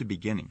 That's the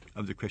beginning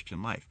of the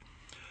Christian life.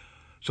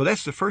 So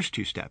that's the first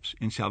two steps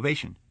in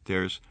salvation.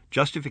 There's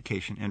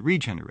justification and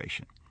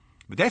regeneration.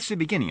 But that's the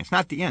beginning. It's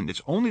not the end.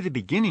 It's only the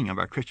beginning of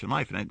our Christian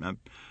life. And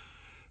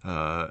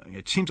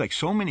it seems like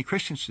so many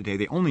Christians today,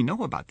 they only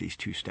know about these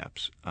two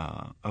steps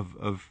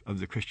of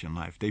the Christian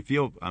life. They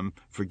feel I'm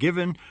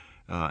forgiven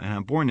and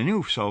I'm born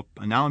anew, so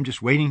now I'm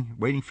just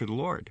waiting for the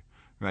Lord,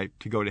 right,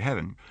 to go to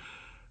heaven.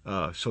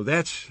 So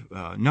that's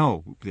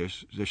no.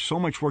 There's so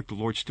much work the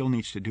Lord still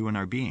needs to do in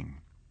our being.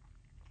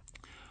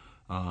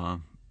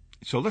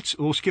 So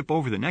we'll skip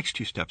over the next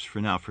two steps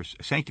for now, for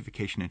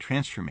sanctification and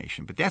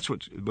transformation. But that's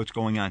what's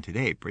going on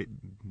today,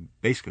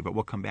 basically. But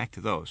we'll come back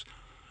to those.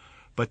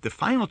 But the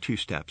final two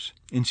steps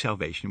in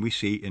salvation we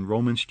see in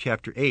Romans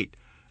chapter 8,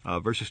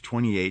 verses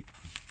 29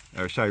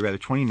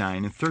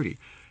 and 30.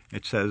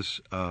 It says,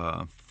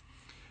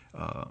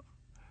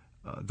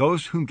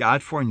 those whom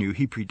God foreknew,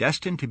 he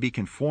predestined to be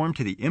conformed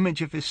to the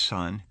image of his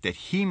Son, that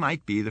he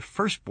might be the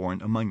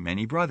firstborn among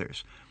many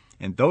brothers.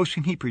 And those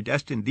whom he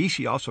predestined, these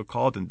he also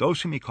called, and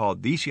those whom he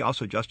called, these he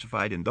also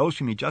justified, and those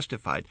whom he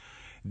justified,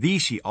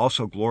 these he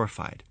also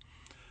glorified.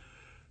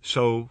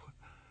 So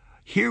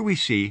here we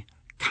see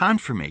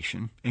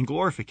confirmation and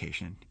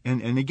glorification.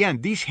 And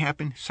again, these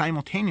happen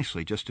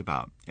simultaneously just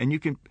about. And you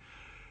can,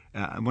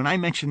 when I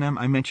mention them,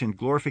 I mention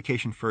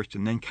glorification first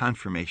and then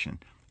confirmation.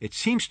 It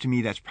seems to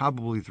me that's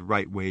probably the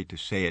right way to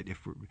say it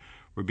if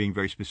we're being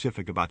very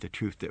specific about the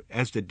truth, that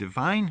as the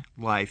divine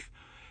life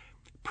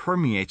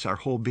permeates our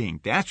whole being,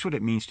 that's what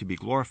it means to be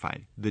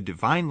glorified. The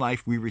divine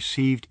life we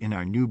received in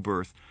our new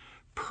birth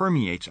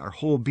permeates our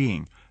whole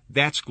being.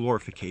 That's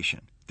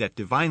glorification. That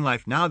divine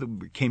life now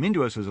that came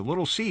into us as a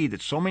little seed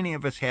that so many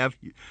of us have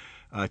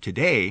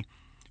today,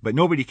 but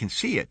nobody can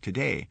see it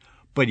today.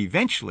 But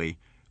eventually,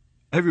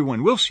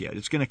 everyone will see it.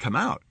 It's going to come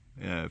out.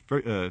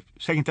 2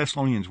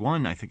 Thessalonians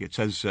 1, I think it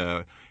says,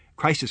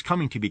 Christ is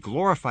coming to be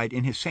glorified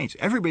in his saints.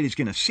 Everybody's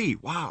going to see,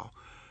 wow,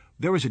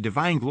 there was a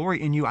divine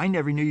glory in you. I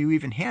never knew you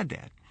even had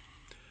that.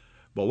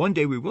 Well, one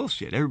day we will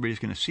see it. Everybody's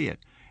going to see it.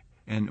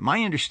 And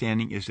my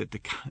understanding is that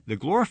the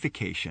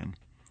glorification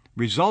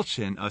results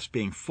in us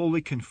being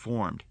fully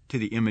conformed to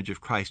the image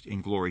of Christ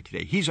in glory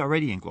today. He's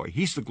already in glory.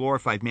 He's the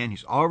glorified man.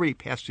 He's already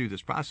passed through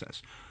this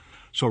process.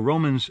 So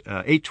Romans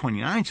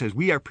 8:29 says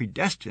we are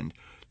predestined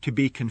to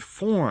be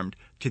conformed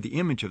to the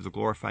image of the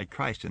glorified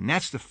Christ. And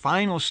that's the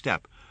final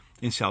step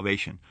in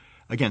salvation.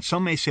 Again,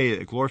 some may say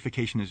that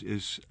glorification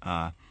is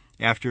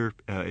after.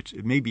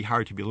 It may be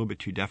hard to be a little bit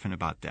too definite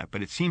about that,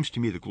 but it seems to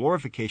me the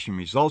glorification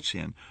results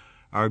in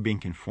our being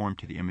conformed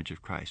to the image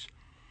of Christ.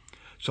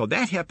 So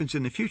that happens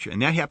in the future,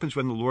 and that happens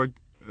when the Lord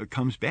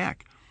comes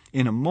back.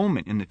 In a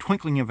moment, in the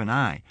twinkling of an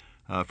eye,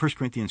 1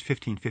 Corinthians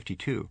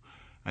 15:52,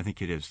 I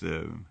think it is,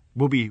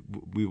 we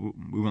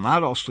will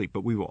not all sleep,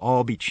 but we will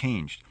all be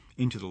changed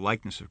into the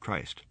likeness of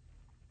Christ.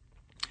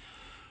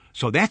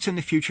 So that's in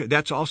the future.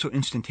 That's also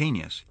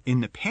instantaneous.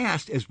 In the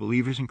past, as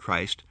believers in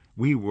Christ,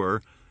 we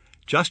were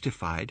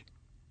justified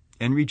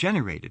and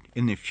regenerated.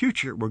 In the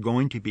future, we're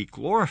going to be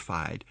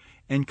glorified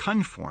and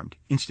conformed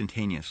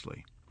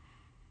instantaneously.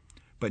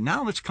 But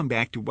now let's come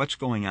back to what's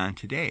going on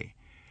today.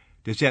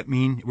 Does that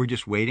mean we're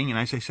just waiting? And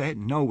as I said,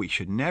 no, we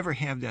should never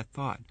have that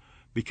thought,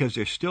 because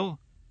there's still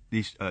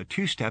these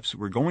two steps that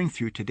we're going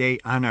through today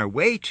on our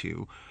way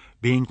to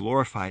being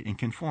glorified and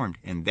conformed.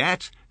 And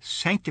that's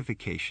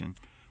sanctification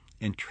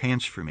and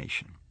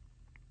transformation.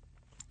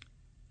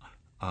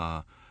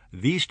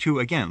 These two,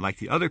 again, like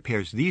the other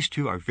pairs, these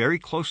two are very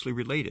closely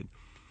related.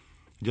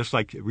 Just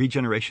like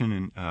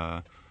regeneration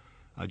and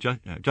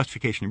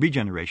justification and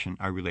regeneration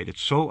are related,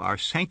 so are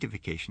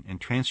sanctification and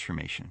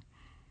transformation.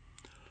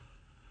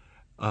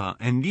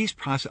 And these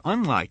process,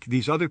 unlike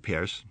these other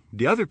pairs,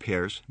 the other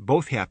pairs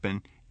both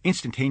happen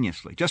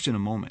instantaneously, just in a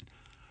moment.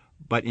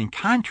 But in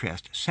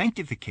contrast,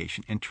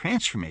 sanctification and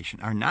transformation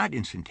are not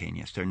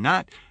instantaneous.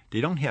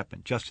 They don't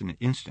happen just in an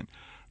instant.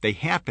 They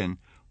happen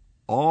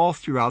all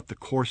throughout the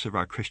course of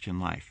our Christian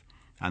life.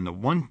 On the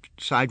one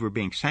side, we're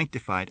being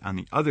sanctified. On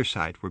the other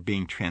side, we're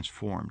being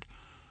transformed.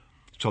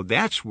 So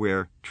that's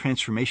where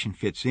transformation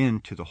fits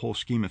into the whole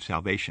scheme of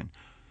salvation.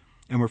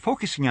 And we're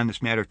focusing on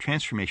this matter of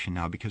transformation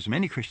now because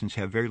many Christians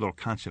have very little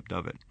concept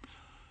of it.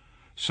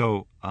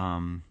 So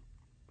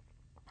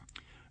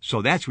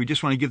we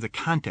just want to give the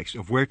context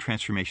of where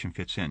transformation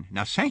fits in.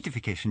 Now,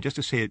 sanctification, just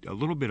to say a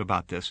little bit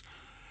about this,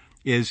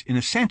 is, in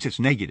a sense, it's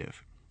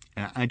negative.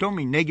 And I don't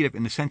mean negative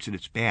in the sense that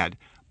it's bad,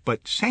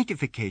 but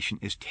sanctification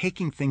is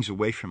taking things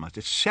away from us.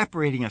 It's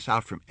separating us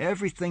out from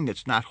everything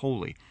that's not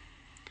holy.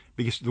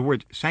 Because the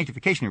word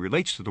sanctification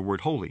relates to the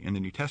word holy in the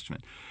New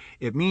Testament.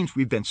 It means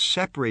we've been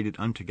separated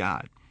unto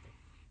God.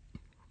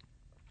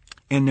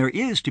 And there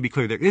is, to be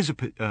clear, there is a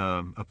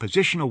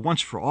positional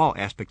once-for-all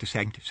aspect of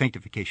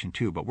sanctification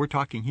too. But we're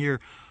talking here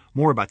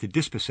more about the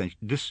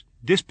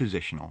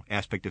dispositional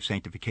aspect of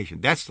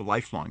sanctification. That's the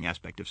lifelong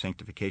aspect of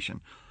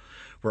sanctification,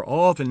 where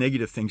all the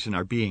negative things in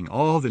our being,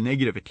 all the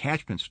negative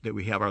attachments that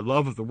we have, our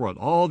love of the world,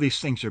 all these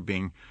things are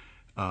being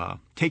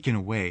taken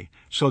away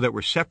so that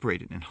we're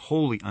separated and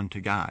holy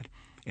unto God.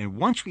 And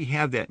once we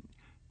have that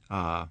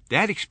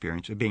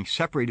experience of being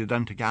separated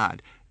unto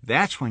God,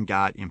 that's when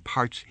God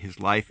imparts his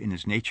life and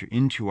his nature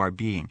into our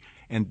being,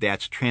 and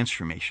that's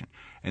transformation.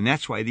 And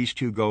that's why these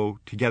two go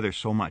together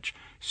so much.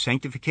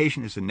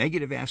 Sanctification is the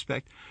negative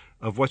aspect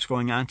of what's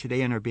going on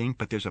today in our being,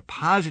 but there's a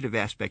positive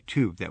aspect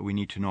too that we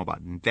need to know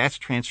about, and that's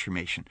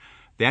transformation.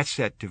 That's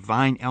that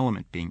divine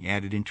element being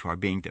added into our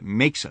being that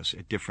makes us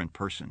a different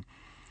person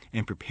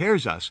and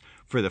prepares us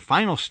for the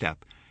final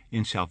step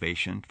in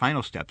salvation,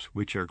 final steps,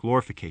 which are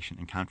glorification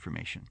and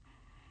confirmation.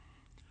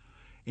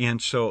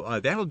 And so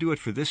that'll do it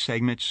for this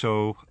segment.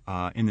 So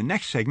in the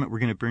next segment, we're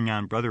going to bring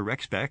on Brother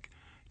Rex Beck,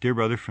 dear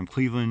brother from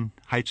Cleveland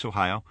Heights,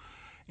 Ohio.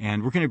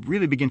 And we're going to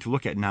really begin to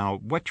look at now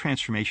what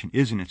transformation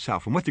is in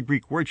itself and what the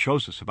Greek word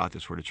shows us about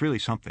this word. It's really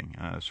something.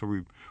 So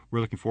we're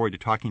looking forward to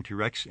talking to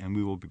Rex, and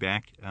we will be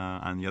back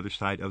on the other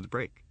side of the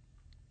break.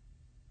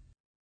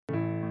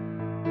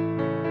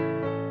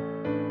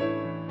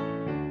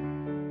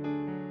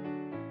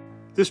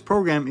 This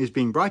program is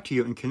being brought to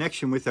you in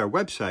connection with our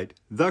website,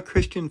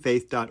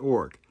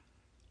 thechristianfaith.org,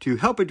 to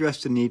help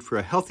address the need for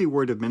a healthy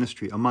word of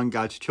ministry among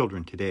God's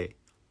children today.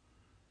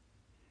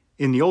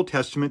 In the Old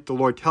Testament, the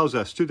Lord tells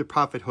us through the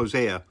prophet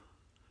Hosea,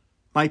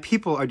 "My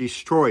people are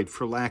destroyed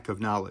for lack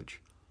of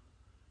knowledge."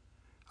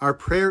 Our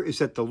prayer is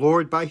that the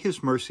Lord, by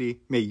his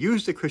mercy, may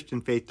use the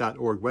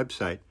ChristianFaith.org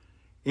website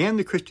and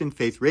the Christian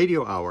Faith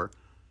Radio Hour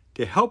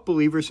to help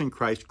believers in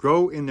Christ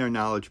grow in their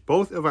knowledge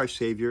both of our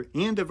Savior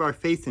and of our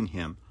faith in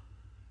him,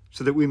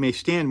 so that we may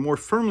stand more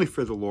firmly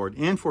for the Lord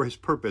and for his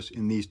purpose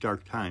in these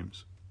dark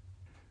times.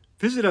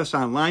 Visit us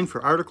online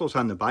for articles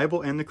on the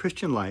Bible and the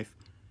Christian life,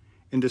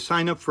 and to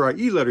sign up for our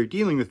e-letter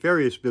dealing with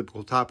various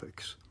biblical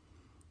topics.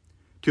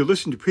 To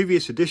listen to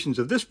previous editions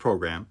of this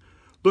program,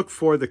 look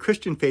for the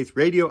Christian Faith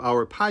Radio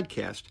Hour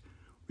podcast,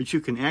 which you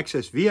can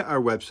access via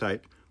our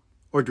website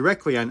or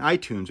directly on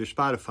iTunes or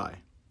Spotify.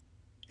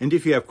 And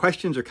if you have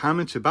questions or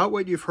comments about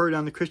what you've heard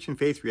on the Christian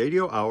Faith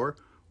Radio Hour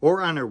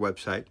or on our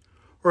website,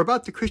 or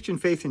about the Christian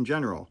faith in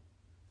general,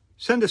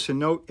 send us a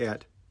note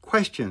at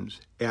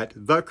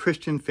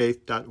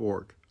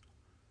questions@thechristianfaith.org.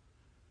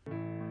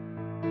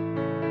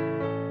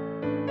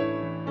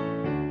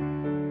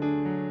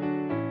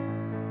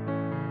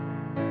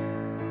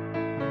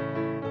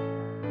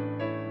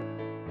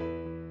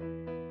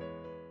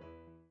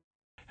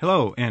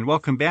 Hello, and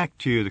welcome back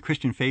to the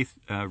Christian Faith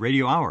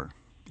Radio Hour.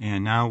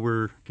 And now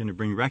we're going to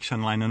bring Rex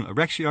online.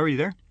 Rex, you already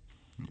there?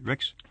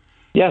 Rex?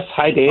 Yes.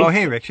 Hi, Dave. Oh,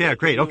 hey, Rex. Yeah,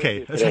 great.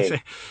 Okay.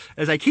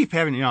 As I keep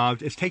having,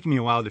 it's taken me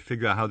a while to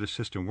figure out how this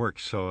system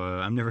works, so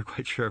I'm never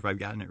quite sure if I've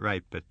gotten it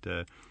right. But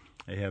I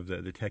have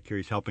the tech here.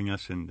 He's helping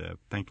us, and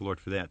thank the Lord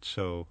for that.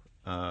 So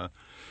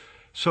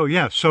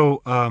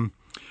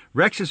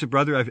Rex is a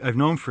brother I've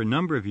known for a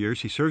number of years.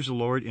 He serves the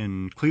Lord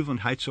in Cleveland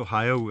Heights,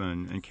 Ohio,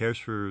 and cares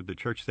for the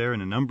church there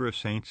and a number of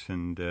saints.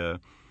 And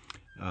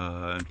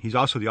he's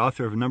also the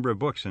author of a number of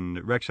books.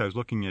 And Rex, I was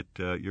looking at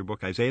your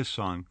book, Isaiah's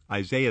Song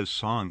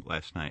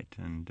last night.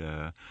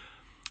 And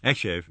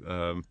actually,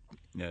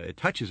 it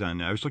touches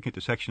on, I was looking at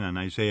the section on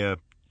Isaiah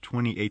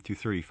 28 through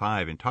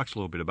 35 and talks a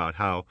little bit about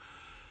how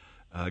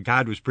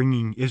God was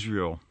bringing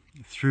Israel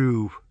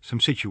through some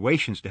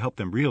situations to help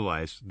them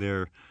realize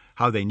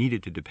how they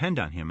needed to depend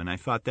on him. And I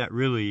thought that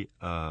really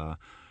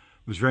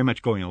was very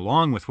much going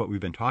along with what we've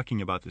been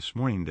talking about this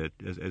morning, that,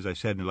 as I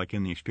said, like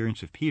in the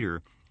experience of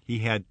Peter, he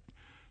had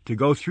to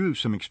go through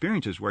some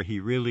experiences where he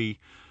really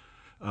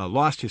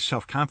lost his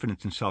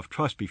self-confidence and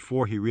self-trust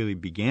before he really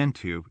began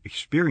to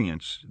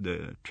experience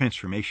the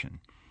transformation.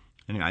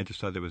 Anyway, I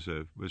just thought that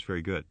was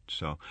very good.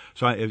 So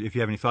if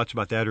you have any thoughts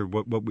about that or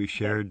what we've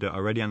shared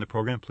already on the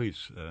program,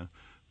 please.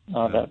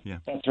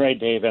 That's right,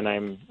 Dave, and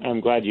I'm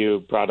glad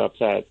you brought up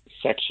that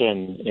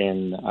section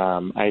in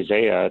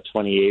Isaiah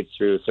 28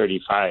 through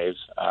 35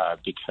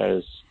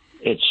 because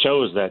it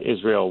shows that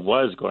Israel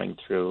was going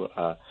through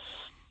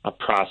a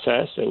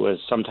process. It was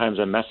sometimes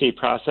a messy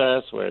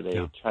process where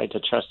they tried to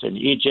trust in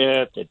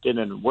Egypt. It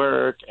didn't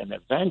work, and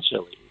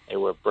eventually they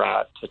were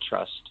brought to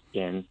trust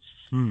in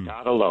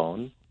God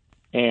alone.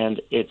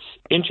 And it's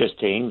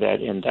interesting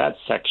that in that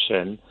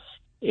section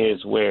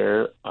is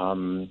where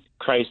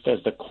Christ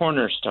as the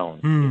cornerstone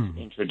is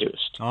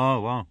introduced.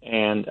 Oh, wow.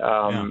 And,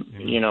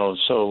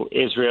 so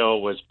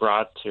Israel was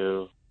brought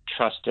to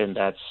trust in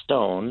that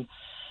stone.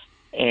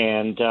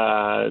 And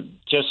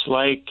just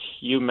like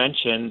you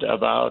mentioned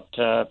about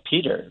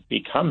Peter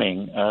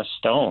becoming a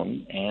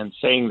stone and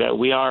saying that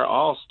we are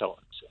all stones,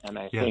 and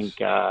I think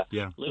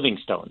living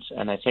stones.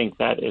 And I think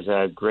that is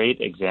a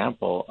great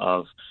example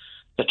of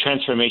the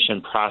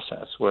transformation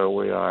process where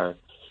we are,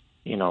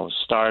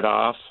 start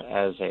off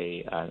as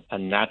a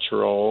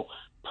natural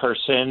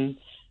person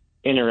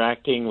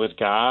interacting with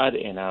God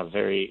in a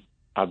very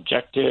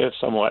objective,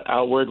 somewhat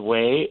outward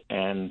way,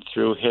 and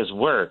through his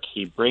work,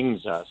 he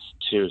brings us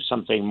to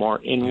something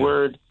more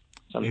inward,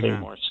 something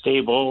more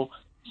stable,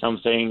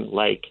 something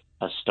like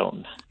a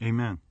stone.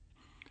 Amen.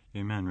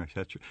 Amen, Rex.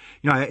 That's true.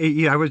 I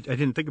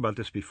didn't think about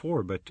this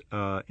before, but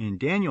in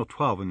Daniel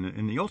 12,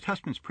 in the Old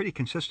Testament, it's pretty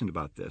consistent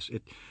about this.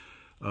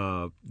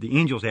 The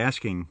angel's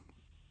asking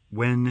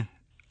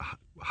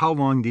how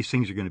long these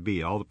things are going to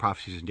be, all the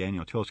prophecies in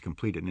Daniel until it's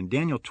completed. And in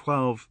Daniel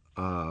 12,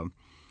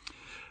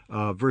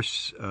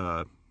 verse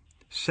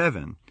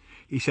 7,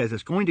 he says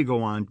it's going to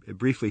go on, it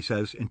briefly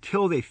says,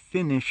 until they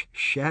finish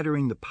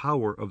shattering the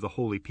power of the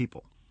holy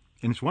people.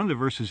 And it's one of the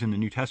verses in the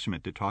New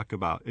Testament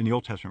that in the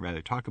Old Testament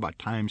rather, talk about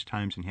times,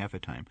 and half a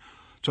time.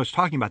 So it's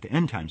talking about the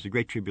end times, the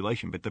Great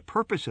Tribulation. But the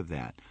purpose of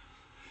that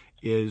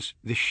is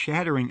the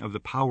shattering of the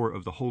power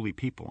of the holy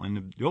people.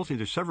 And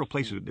there's several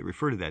places that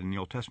refer to that in the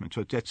Old Testament.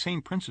 So it's that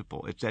same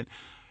principle. It's that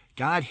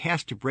God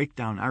has to break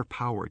down our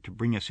power to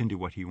bring us into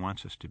what he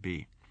wants us to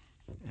be.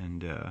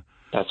 And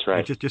that's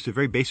right. It's just a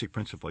very basic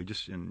principle.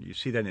 And you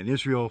see that in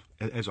Israel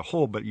as a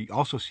whole, but you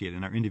also see it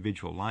in our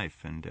individual life.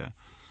 And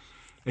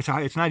it's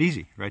not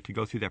easy, right, to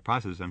go through that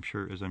process. As I'm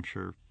sure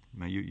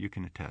you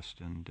can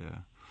attest. And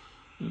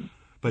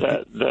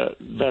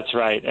that's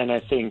right. And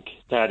I think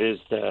that is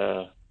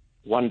the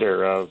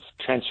wonder of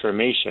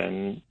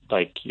transformation,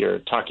 like you're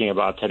talking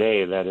about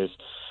today.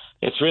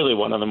 It's really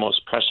one of the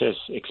most precious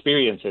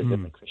experiences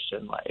in the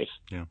Christian life.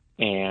 Yeah.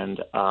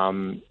 And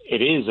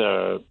it is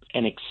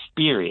an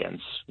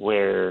experience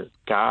where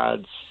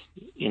God's,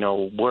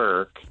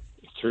 work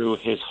through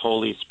his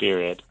Holy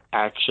Spirit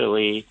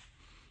actually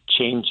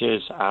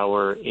changes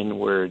our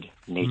inward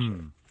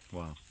nature.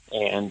 Wow.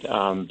 And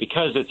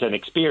because it's an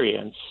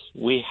experience,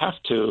 we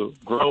have to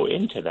grow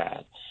into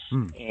that.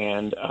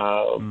 And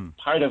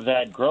part of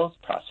that growth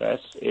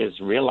process is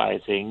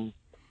realizing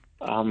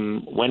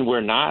when we're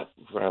not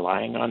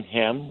relying on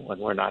him, when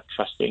we're not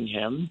trusting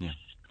him,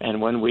 and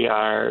when we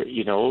are,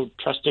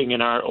 trusting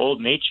in our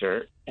old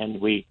nature,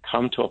 and we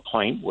come to a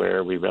point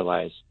where we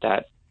realize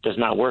that does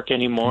not work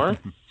anymore,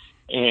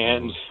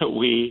 and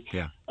we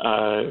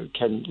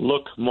can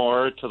look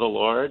more to the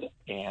Lord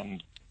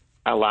and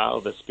allow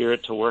the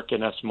Spirit to work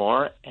in us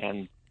more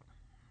and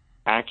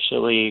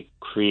actually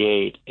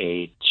create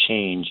a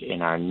change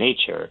in our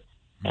nature.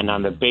 And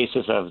on the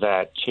basis of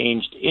that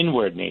changed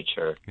inward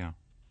nature,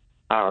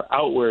 our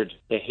outward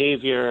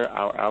behavior,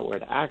 our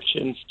outward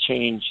actions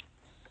change,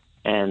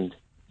 and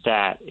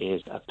that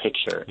is a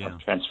picture of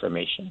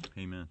transformation.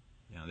 Amen.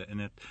 Yeah,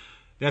 and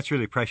that's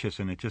really precious,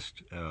 and it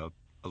just a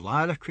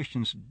lot of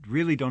Christians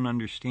really don't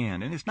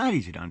understand, and it's not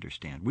easy to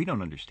understand. We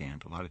don't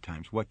understand a lot of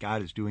times what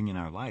God is doing in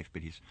our life,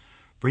 but He's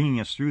bringing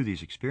us through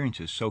these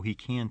experiences so He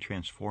can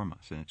transform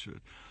us. And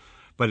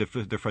but if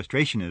the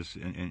frustration is,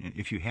 and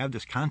if you have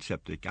this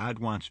concept that God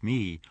wants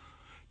me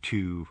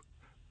to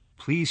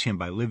please Him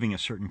by living a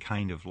certain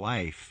kind of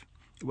life,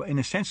 well, in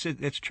a sense,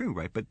 that's true,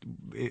 right? But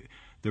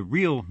the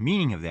real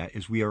meaning of that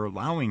is we are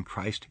allowing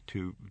Christ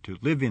to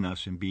live in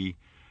us and be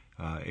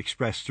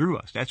expressed through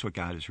us. That's what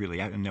God is really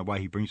at, and why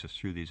He brings us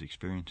through these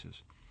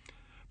experiences.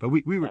 But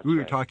we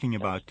were talking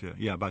about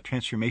about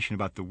transformation,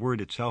 about the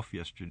word itself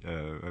yesterday,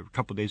 a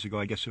couple of days ago,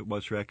 I guess it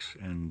was, Rex,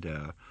 and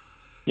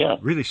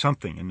really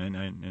something.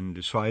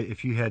 And so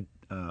if you had,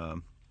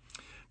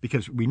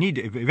 because we need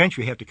to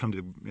eventually have to come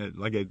to,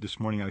 this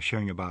morning I was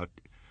sharing about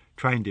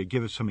trying to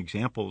give us some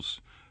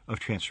examples of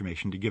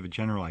transformation to give a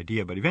general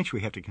idea, but eventually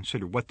we have to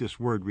consider what this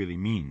word really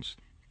means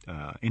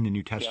in the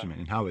New Testament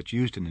and how it's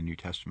used in the New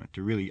Testament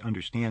to really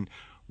understand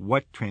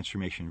what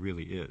transformation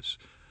really is.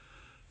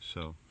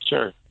 So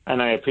sure.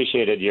 And I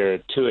appreciated your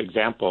two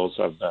examples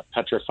of the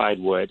petrified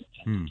wood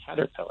and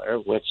caterpillar,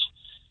 which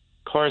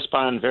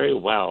correspond very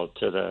well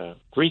to the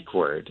Greek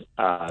word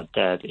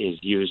that is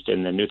used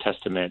in the New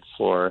Testament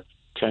for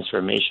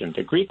transformation.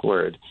 The Greek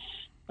word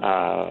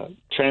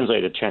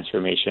translated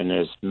transformation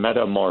is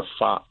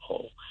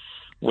metamorpho,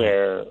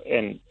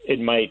 and it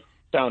might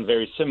sound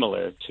very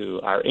similar to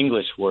our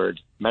English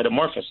word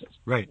metamorphosis,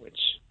 right, which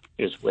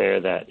is where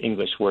that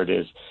English word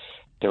is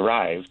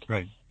derived.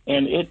 Right.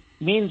 And it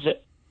means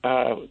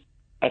a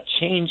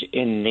change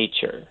in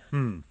nature.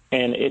 And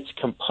it's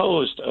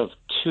composed of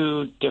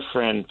two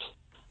different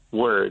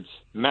words,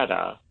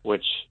 meta,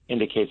 which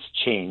indicates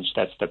change,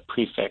 that's the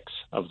prefix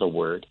of the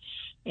word,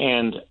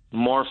 and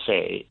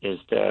morphe is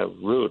the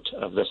root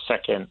of the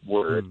second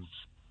word,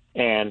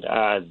 and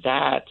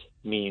that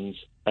means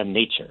a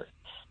nature.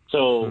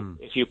 So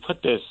if you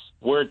put this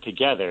word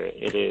together,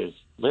 it is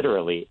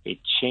literally a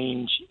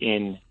change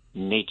in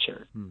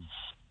nature.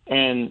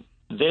 And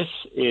this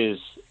is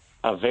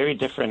a very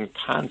different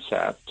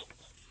concept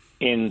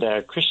in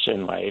the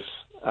Christian life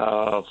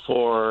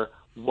for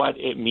what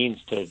it means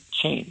to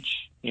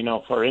change.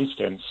 For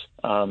instance,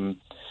 if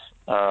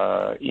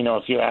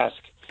you ask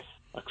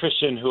a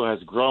Christian who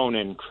has grown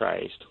in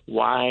Christ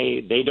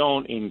why they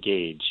don't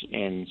engage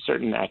in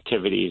certain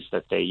activities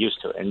that they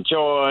used to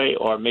enjoy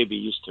or maybe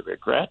used to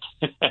regret,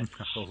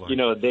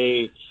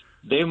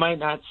 they might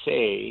not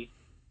say,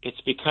 it's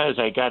because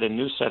I got a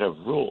new set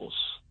of rules.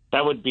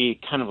 That would be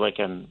kind of like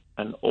an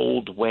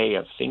old way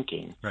of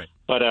thinking. Right.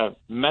 But a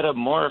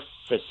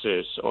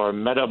metamorphosis or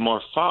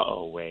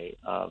metamorpho way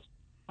of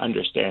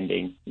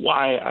understanding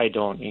why I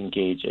don't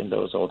engage in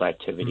those old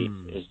activities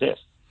is this.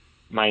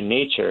 My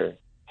nature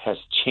has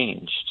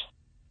changed.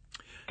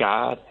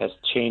 God has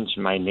changed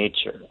my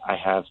nature. I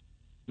have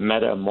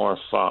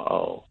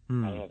metamorpho.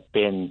 I have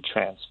been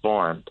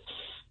transformed.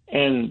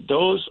 And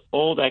those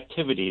old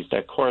activities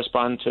that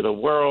correspond to the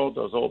world,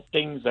 those old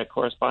things that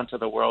correspond to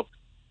the world,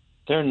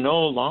 they're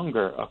no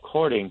longer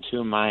according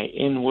to my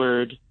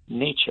inward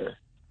nature.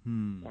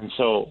 And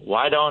so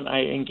why don't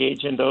I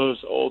engage in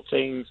those old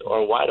things,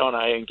 or why don't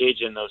I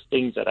engage in those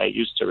things that I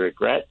used to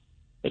regret?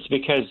 It's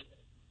because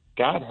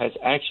God has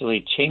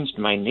actually changed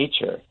my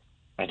nature.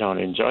 I don't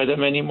enjoy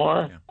them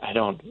anymore.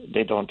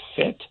 They don't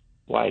fit.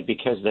 Why?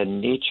 Because the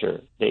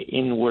nature, the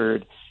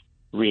inward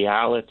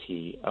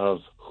reality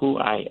of who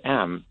I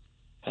am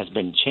has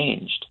been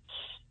changed.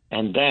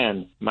 And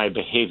then my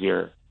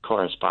behavior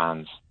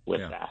corresponds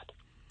with that.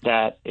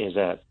 That is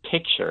a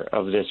picture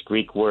of this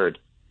Greek word,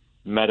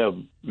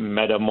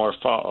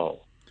 metamorpho.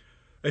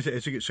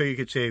 So you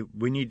could say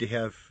we need to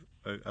have,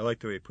 I like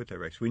the way you put that,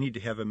 Rex, we need to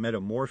have a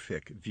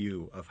metamorphic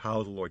view of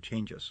how the Lord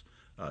changes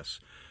us.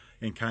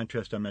 In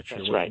contrast, I'm not sure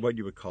what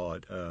you would call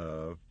it,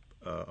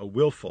 a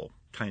willful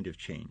kind of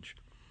change.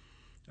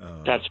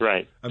 That's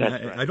right.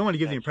 I don't want to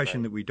give the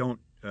impression that we don't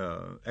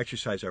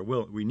exercise our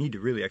will. We need to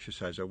really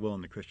exercise our will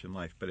in the Christian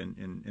life, but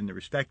in the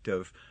respect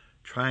of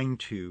trying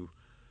to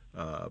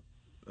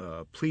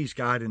please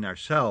God in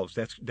ourselves,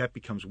 that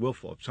becomes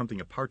willful,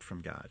 something apart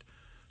from God.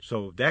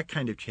 So that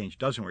kind of change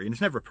doesn't work, and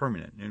it's never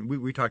permanent. And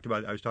we talked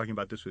about. I was talking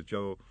about this with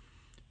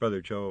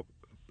Brother Joe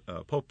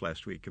Pope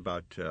last week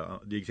about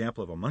the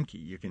example of a monkey.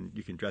 You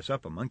can dress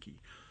up a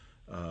monkey,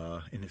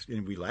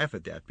 and we laugh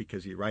at that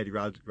because he rides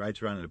around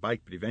on a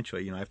bike, but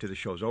eventually, after the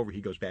show's over,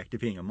 he goes back to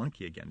being a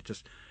monkey again.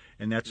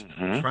 And that's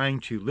trying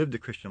to live the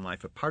Christian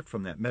life apart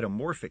from that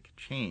metamorphic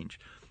change.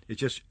 It's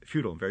just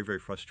futile and very, very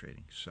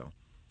frustrating. So.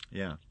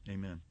 Yeah,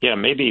 amen. Yeah,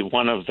 maybe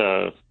one of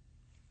the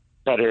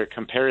better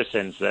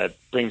comparisons that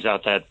brings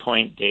out that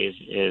point, Dave,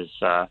 is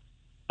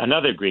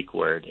another Greek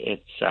word.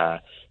 It's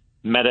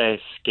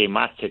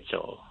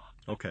metaschematizo.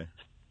 Okay.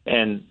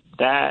 And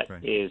that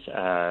Right. is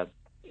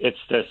it's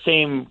the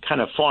same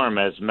kind of form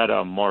as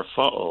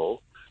metamorpho,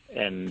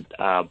 and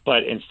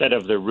but instead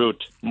of the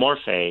root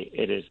morphe,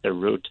 it is the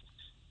root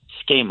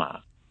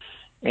schema.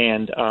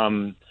 And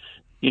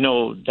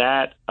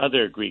that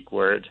other Greek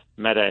word,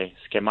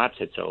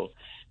 metaschematizo,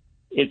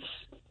 it's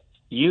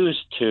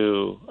used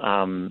to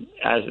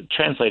as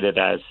translated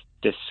as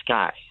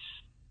disguise.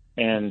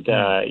 And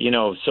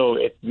so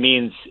it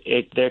means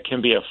there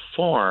can be a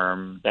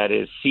form that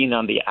is seen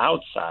on the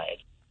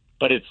outside,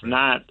 but it's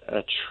not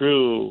a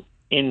true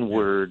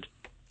inward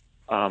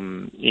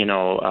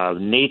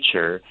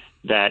nature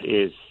that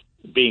is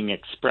being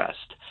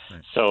expressed.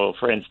 Right. So,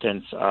 for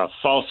instance,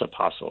 false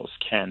apostles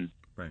can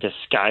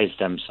disguise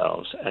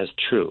themselves as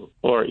true,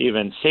 or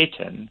even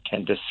Satan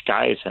can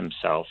disguise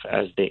himself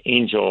as an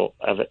angel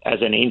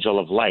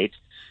of light.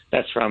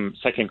 That's from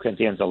 2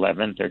 Corinthians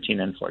 11:13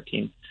 and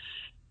 14.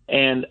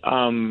 And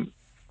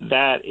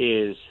that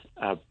is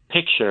a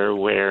picture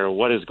where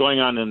what is going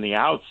on in the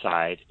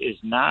outside is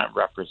not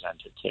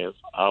representative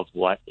of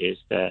what is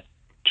the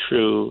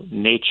true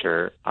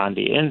nature on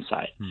the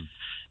inside.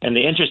 And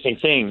the interesting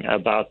thing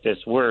about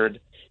this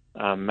word,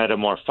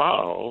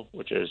 metamorphao,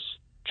 which is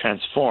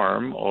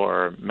transform,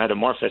 or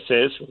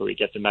metamorphosis, where we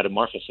get the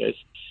metamorphosis,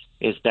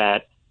 is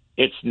that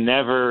it's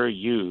never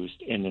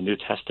used in the New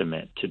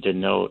Testament to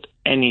denote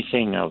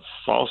anything of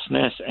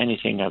falseness,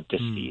 anything of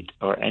deceit,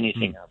 or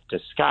anything of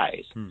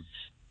disguise.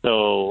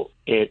 So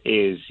it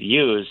is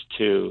used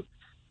to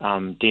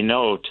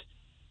denote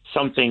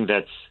something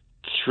that's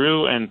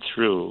through and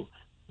through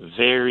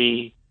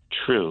very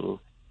true.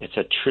 It's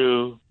a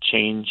true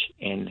change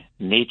in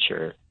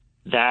nature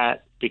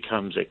that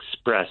becomes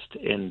expressed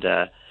in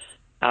the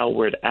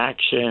outward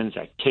actions,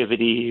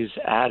 activities,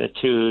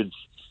 attitudes,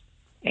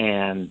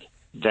 and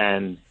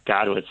then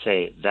God would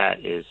say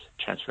that is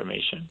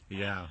transformation.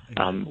 Yeah.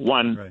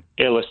 One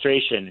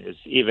illustration is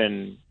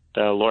even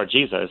the Lord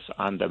Jesus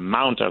on the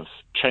Mount of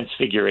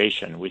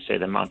Transfiguration. We say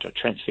the Mount of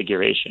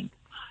Transfiguration.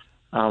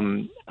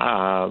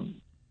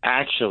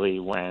 Actually,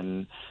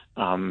 when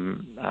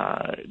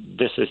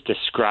this is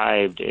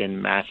described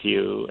in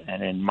Matthew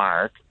and in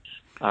Mark,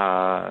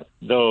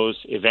 those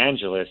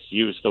evangelists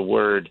use the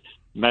word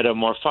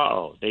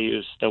metamorphao. They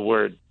use the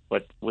word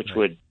which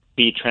would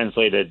be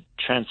translated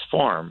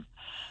transform,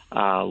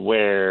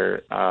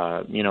 where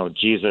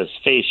Jesus'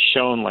 face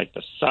shone like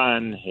the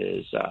sun,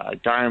 his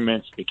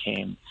garments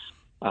became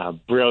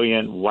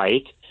brilliant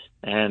white,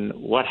 and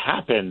what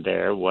happened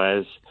there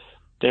was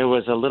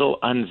a little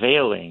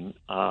unveiling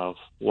of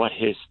what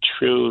his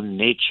true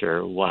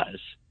nature was,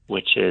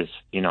 which is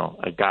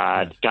a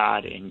God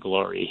in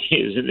glory,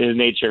 his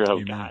nature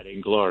of God in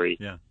glory.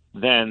 Yeah.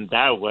 Then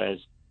that was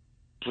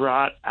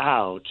brought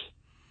out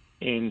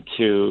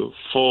into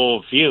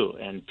full view,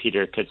 and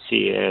Peter could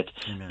see it.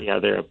 Amen. The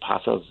other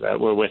apostles that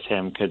were with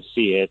him could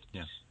see it.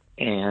 Yeah.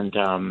 And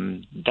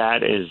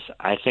that is,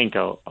 I think,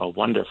 a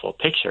wonderful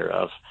picture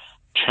of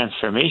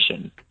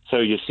transformation. So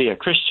you see a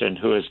Christian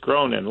who has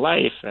grown in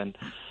life, and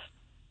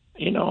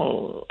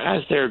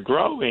as they're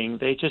growing,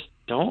 they just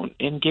don't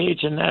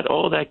engage in that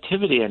old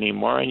activity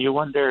anymore, and you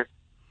wonder,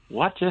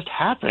 what just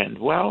happened?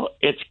 Well,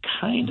 it's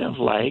kind of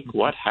like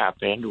what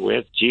happened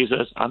with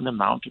Jesus on the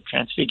Mount of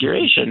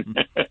Transfiguration.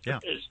 Yeah,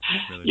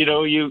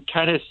 really. You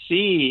kind of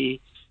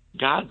see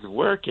God's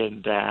work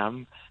in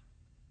them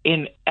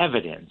in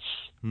evidence,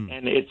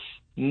 and it's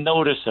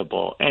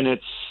noticeable, and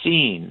it's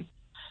seen.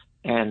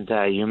 And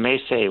you may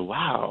say,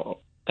 wow,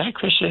 that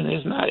Christian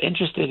is not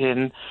interested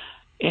in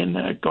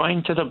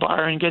going to the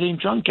bar and getting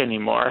drunk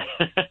anymore.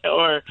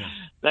 Or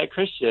that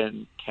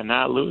Christian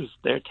cannot lose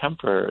their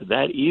temper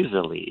that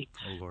easily.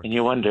 Oh, Lord. And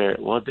you wonder,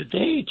 well, did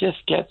they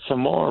just get some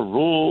more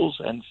rules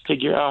and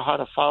figure out how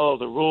to follow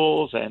the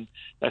rules? And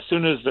as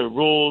soon as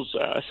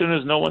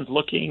no one's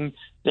looking,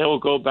 they will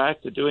go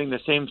back to doing the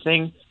same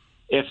thing?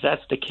 If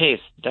that's the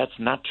case, that's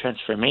not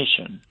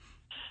transformation.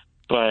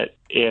 But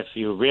if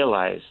you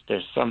realize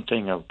there's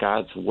something of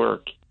God's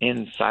work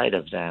inside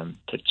of them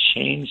to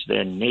change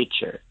their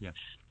nature,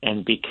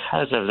 and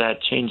because of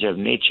that change of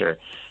nature,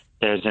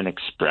 there's an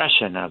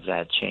expression of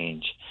that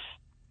change,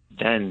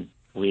 then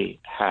we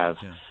have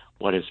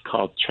what is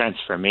called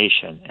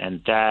transformation,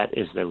 and that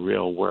is the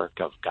real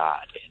work of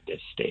God in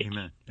this state.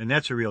 Amen. And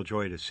that's a real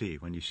joy to see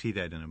when you see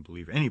that in a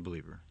believer, any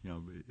believer.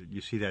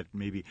 You see that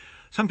maybe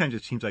sometimes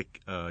it seems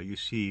like you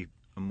see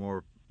a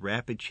more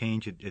rapid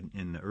change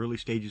in the early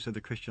stages of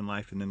the Christian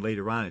life, and then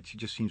later on it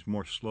just seems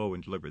more slow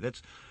and deliberate.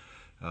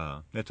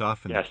 That's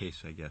often the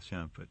case, I guess.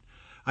 Yeah, but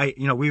I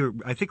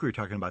think we were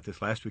talking about this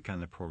last week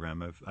on the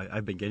program.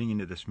 I've been getting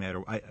into this matter.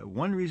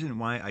 One reason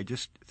why I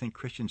just think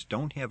Christians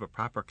don't have a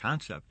proper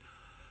concept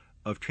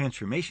of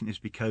transformation is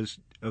because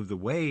of the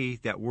way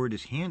that word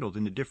is handled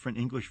in the different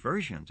English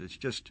versions. It's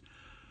just,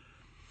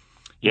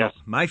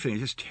 my feeling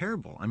is just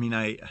terrible. I mean,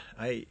 I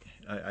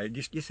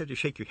just have to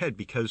shake your head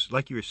because,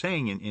 like you were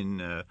saying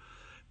in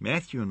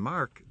Matthew and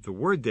Mark, the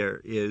word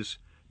there is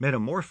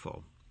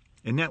metamorpho.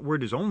 And that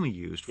word is only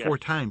used 4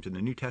 times in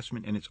the New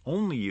Testament, and it's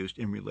only used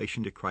in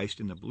relation to Christ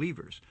and the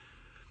believers.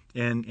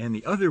 And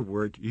the other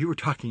word you were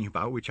talking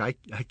about, which I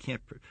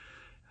can't,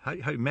 how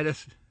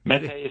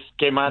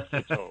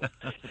Metaschematizo.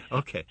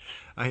 Okay,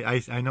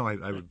 I know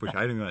I would,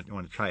 I don't even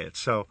want to try it.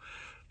 So,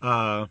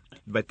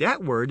 but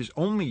that word is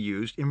only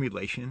used in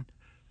relation.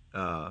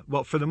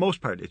 Well, for the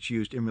most part, it's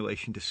used in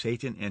relation to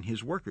Satan and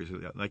his workers,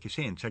 like you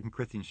say in 2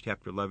 Corinthians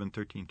chapter 11,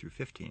 13 through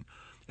 15.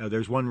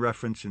 There's one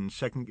reference in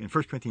 1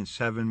 Corinthians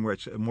 7 where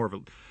it's more of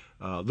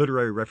a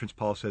literary reference.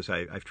 Paul says,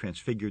 I've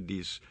transfigured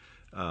these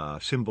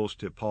symbols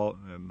to Paul,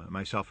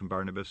 myself and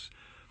Barnabas.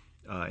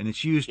 And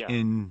it's used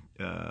in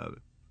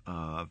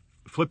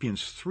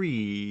Philippians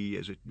 3,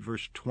 is it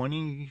verse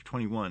 20,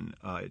 21,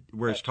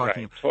 where it's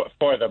talking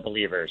for the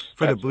believers.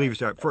 For the believers,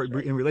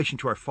 in relation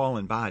to our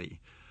fallen body.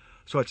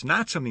 So it's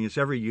not something that's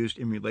ever used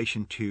in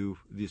relation to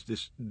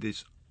this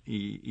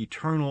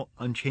eternal,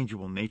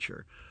 unchangeable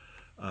nature.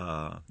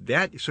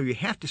 So you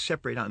have to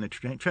separate out, and the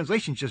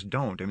translations just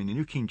don't. I mean, the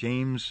New King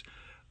James,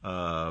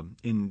 and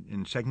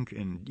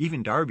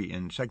even Darby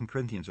in 2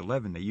 Corinthians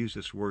 11, they use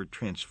this word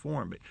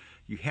transform. But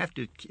you have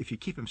to, if you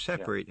keep them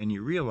separate, and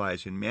you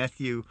realize in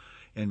Matthew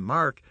and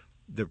Mark,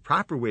 the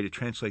proper way to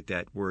translate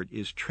that word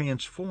is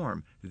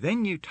transform.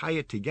 Then you tie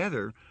it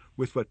together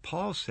with what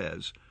Paul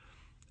says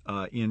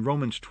in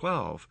Romans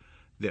 12,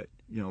 that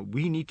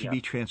we need to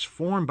be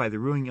transformed by the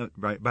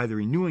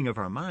renewing of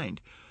our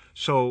mind.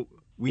 So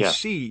we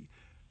see,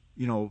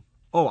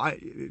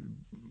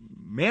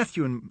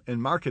 Matthew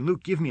and Mark and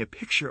Luke give me a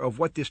picture of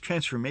what this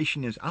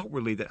transformation is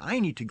outwardly that I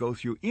need to go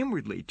through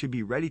inwardly to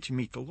be ready to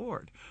meet the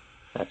Lord.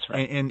 That's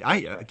right. And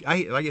I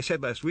like I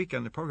said last week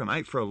on the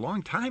program, for a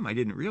long time I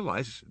didn't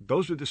realize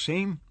those were the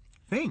same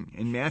thing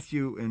in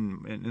Matthew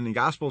and in the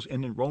Gospels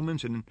and in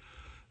Romans and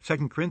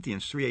 2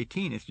 Corinthians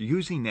 3:18. It's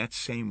using that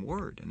same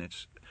word, and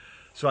it's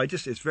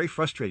very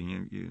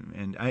frustrating.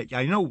 And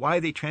I know why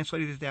they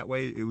translated it that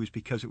way. It was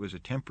because it was a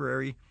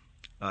temporary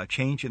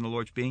change in the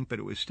Lord's being, but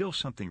it was still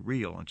something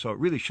real, and so it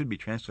really should be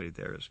translated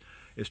there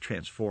as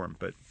transformed.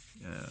 But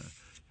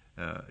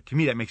to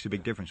me, that makes a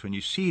big difference. When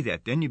you see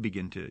that, then you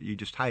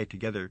just tie it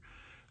together,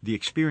 the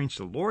experience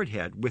the Lord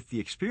had with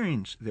the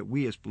experience that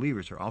we as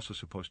believers are also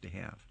supposed to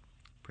have.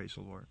 Praise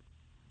the Lord.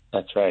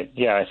 That's right.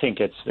 Yeah, I think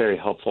it's very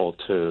helpful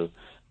to,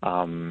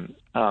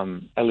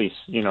 at least,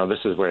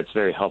 this is where it's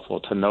very helpful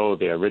to know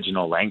the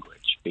original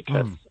language,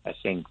 because I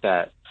think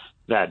that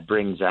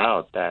brings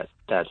out that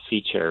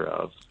feature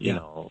of,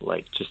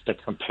 like just the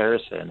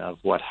comparison of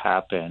what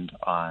happened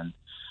on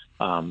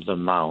the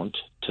Mount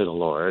to the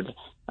Lord,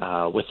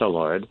 with the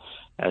Lord,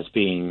 as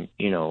being,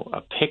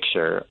 a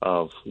picture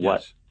of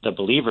what the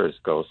believers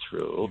go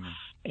through.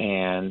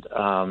 And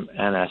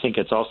I think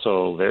it's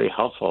also very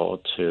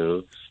helpful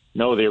to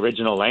know the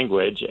original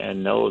language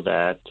and know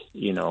that,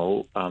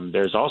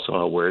 there's also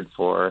a word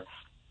for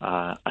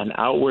an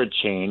outward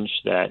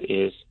change that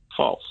is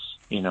false,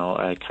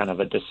 a kind of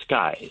a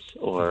disguise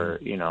or,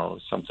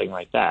 something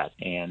like that.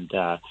 And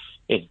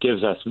it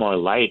gives us more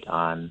light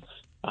on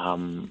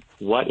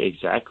what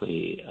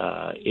exactly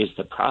is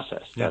the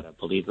process that a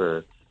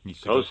believer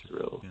goes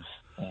through.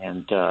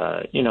 And,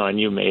 and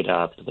you made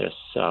up this,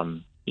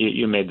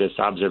 you made this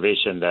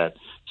observation that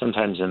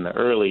sometimes in the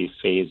early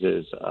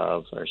phases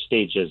of or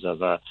stages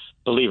of a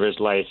believer's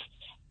life,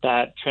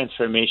 that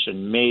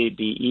transformation may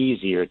be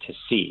easier to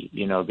see,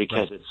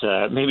 because it's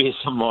maybe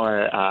some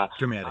more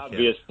dramatic,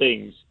 obvious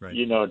things,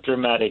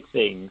 dramatic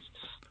things.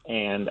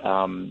 And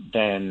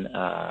then,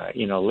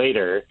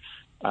 later,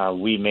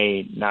 we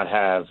may not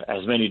have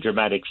as many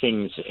dramatic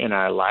things in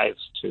our lives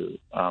to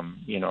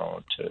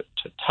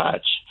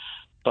touch.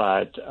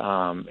 But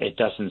it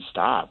doesn't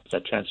stop.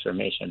 The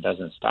transformation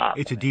doesn't stop.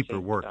 It's a deeper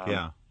work,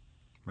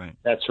 right.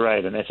 That's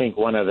right. And I think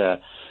one of the,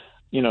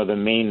 the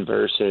main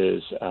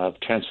verses of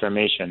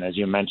transformation, as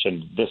you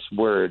mentioned, this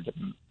word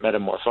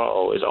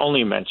metamorpho is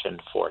only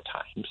mentioned 4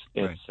 times.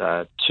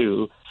 It's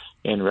 2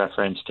 in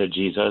reference to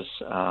Jesus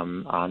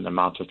on the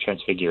Mount of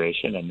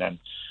Transfiguration, and then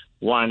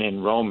 1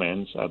 in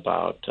Romans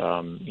about,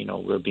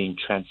 we're being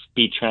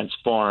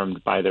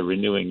transformed by the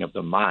renewing of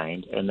the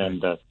mind, and then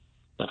the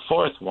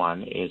 4th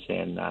one is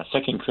in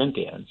 2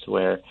 Corinthians,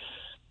 where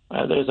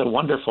there's a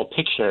wonderful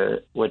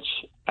picture, which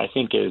I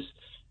think is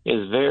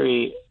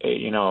very,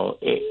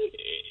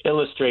 it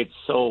illustrates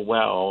so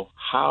well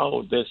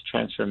how this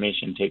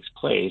transformation takes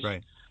place.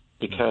 Right.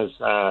 Because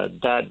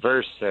that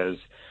verse says,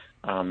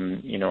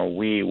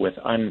 we with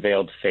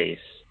unveiled face,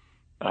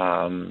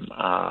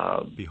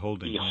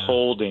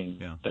 beholding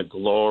the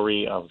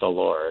glory of the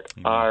Lord,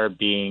 are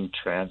being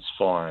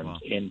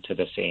transformed into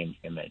the same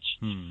image.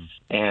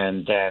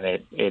 And then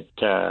it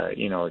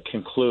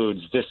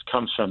concludes, this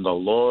comes from the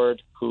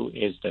Lord who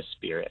is the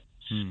Spirit.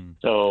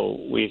 So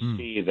we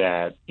see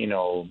that,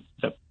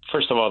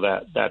 first of all,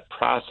 that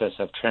process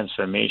of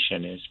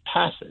transformation is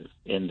passive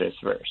in this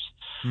verse.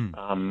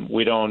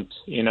 We don't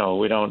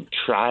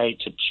try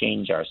to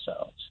change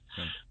ourselves.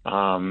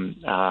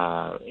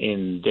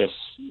 In this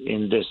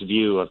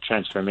view of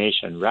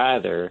transformation,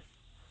 rather,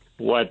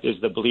 what is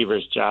the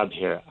believer's job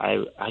here?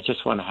 I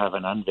just want to have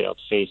an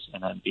unveiled face,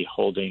 and I'm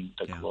beholding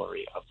the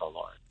glory of the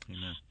Lord.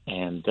 Amen.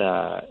 And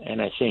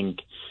I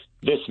think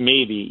this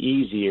may be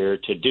easier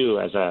to do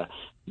as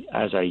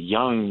a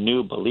young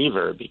new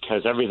believer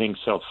because everything's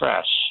so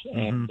fresh. Mm-hmm.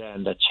 And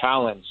then the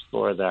challenge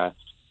for the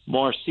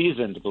more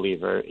seasoned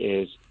believer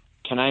is,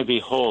 can I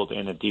behold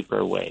in a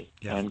deeper way?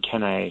 Yeah. And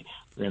can I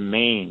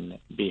remain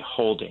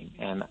beholding?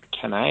 And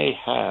can I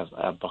have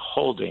a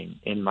beholding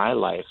in my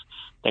life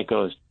that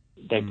goes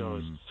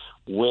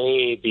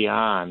way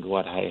beyond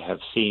what I have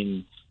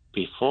seen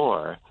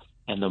before?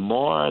 And the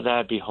more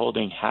that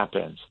beholding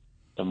happens,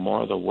 the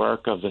more the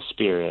work of the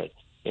Spirit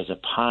is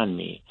upon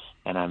me,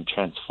 and I'm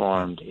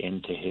transformed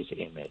into His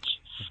image.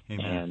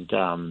 Amen.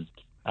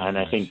 And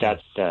I think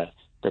that's the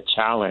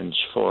challenge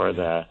for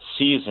the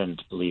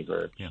seasoned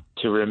believer,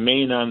 to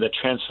remain on the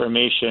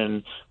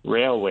transformation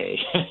railway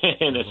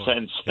in a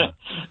sense. Yeah.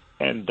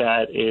 And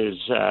that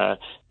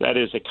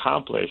is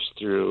accomplished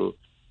through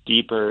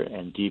deeper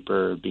and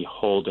deeper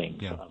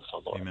beholding of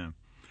the Lord. Amen.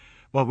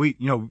 Well, we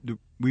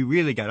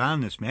really got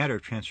on this matter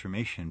of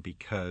transformation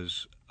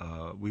because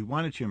we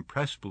wanted to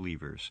impress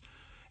believers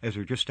as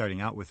we're just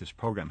starting out with this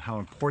program how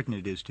important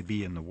it is to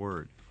be in the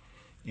Word.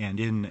 And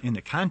in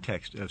the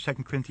context of 2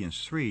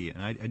 Corinthians 3,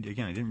 and I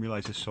didn't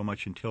realize this so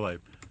much until I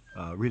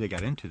really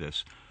got into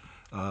this,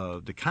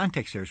 the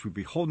context there is we're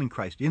beholding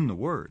Christ in the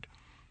Word,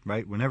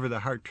 right? Whenever the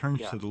heart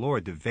turns to the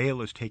Lord, the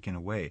veil is taken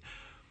away.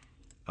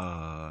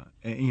 But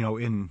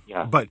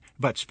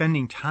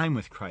spending time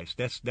with Christ,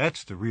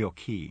 that's the real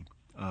key.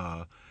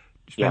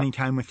 Spending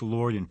time with the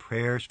Lord in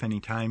prayer,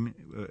 spending time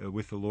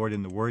with the Lord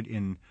in the Word.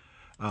 In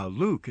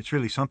Luke, it's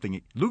really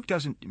something. Luke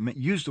doesn't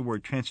use the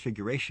word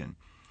transfiguration,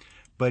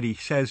 but he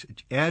says,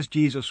 as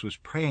Jesus was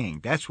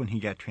praying, that's when he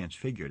got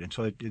transfigured. And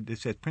so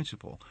it's that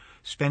principle,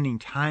 spending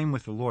time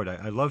with the Lord.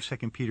 I love 2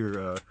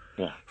 Peter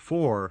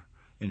 4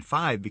 and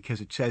 5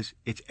 because it says,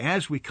 it's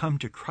as we come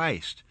to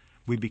Christ,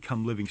 we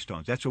become living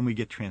stones. That's when we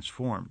get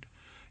transformed.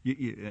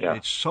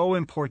 It's so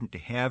important to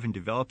have and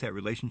develop that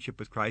relationship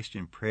with Christ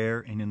in prayer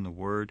and in the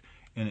Word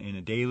in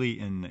a daily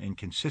and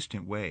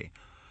consistent way.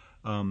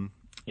 I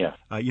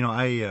do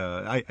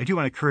want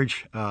to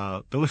encourage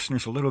the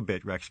listeners a little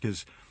bit, Rex,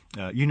 because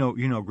you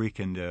know Greek,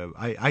 and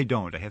I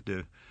don't. I have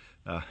to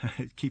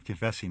keep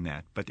confessing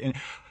that. But in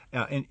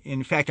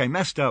fact, I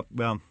messed up.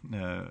 Well,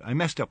 I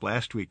messed up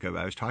last week.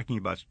 I was talking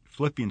about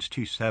Philippians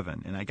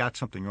 2:7, and I got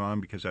something wrong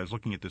because I was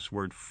looking at this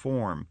word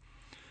form.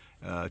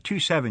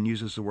 2:7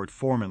 uses the word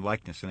form and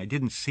likeness, and I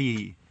didn't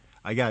see.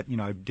 I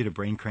did a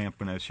brain cramp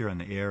when I was here on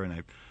the air,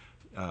 and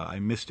I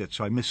missed it,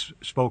 so I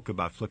misspoke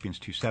about Philippians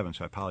 2:7,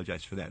 so I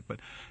apologize for that.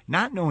 But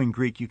not knowing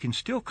Greek, you can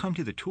still come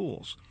to the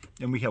tools,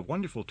 and we have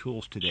wonderful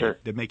tools today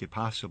that make it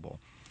possible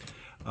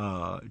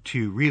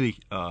to really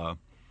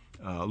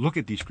look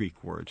at these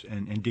Greek words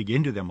and dig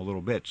into them a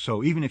little bit.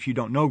 So even if you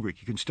don't know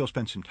Greek, you can still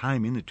spend some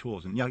time in the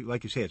tools. And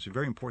like you say, it's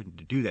very important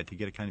to do that to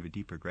get a kind of a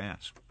deeper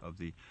grasp of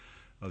the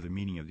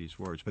meaning of these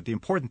words. But the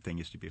important thing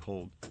is to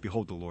behold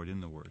the Lord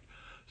in the Word.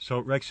 So,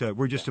 Rex,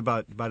 we're just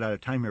about out of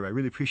time here. I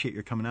really appreciate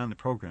your coming on the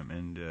program,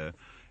 and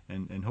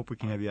hope we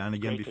can have you on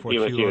again before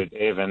too long. Great to be with you,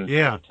 Dave, and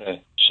to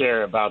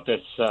share about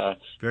this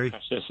very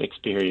precious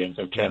experience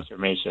of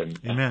transformation.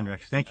 Amen,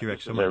 Rex. Thank you,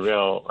 Rex, so much. It's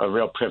a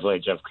real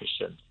privilege of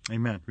Christians.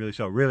 Amen. Really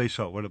so. Really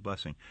so. What a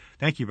blessing.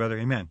 Thank you, brother.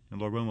 Amen. And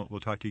Lord willing,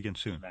 we'll talk to you again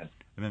soon. Amen.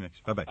 Amen, Rex.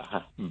 Bye-bye.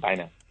 Bye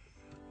now.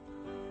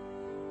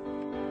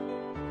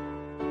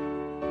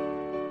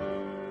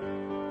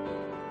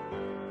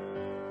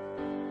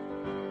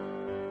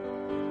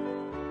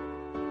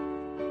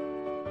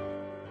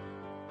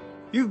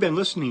 You've been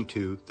listening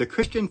to the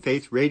Christian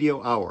Faith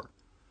Radio Hour,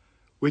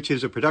 which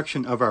is a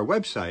production of our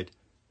website,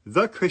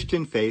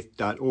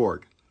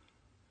 thechristianfaith.org.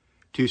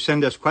 To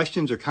send us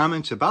questions or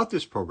comments about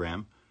this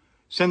program,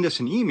 send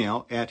us an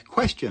email at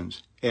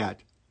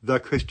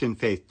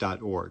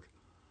questions@thechristianfaith.org.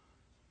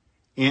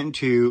 And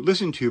to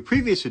listen to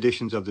previous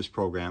editions of this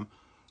program,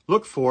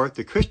 look for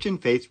the Christian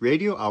Faith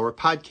Radio Hour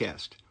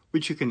podcast,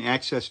 which you can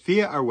access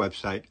via our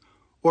website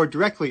or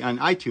directly on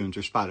iTunes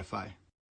or Spotify.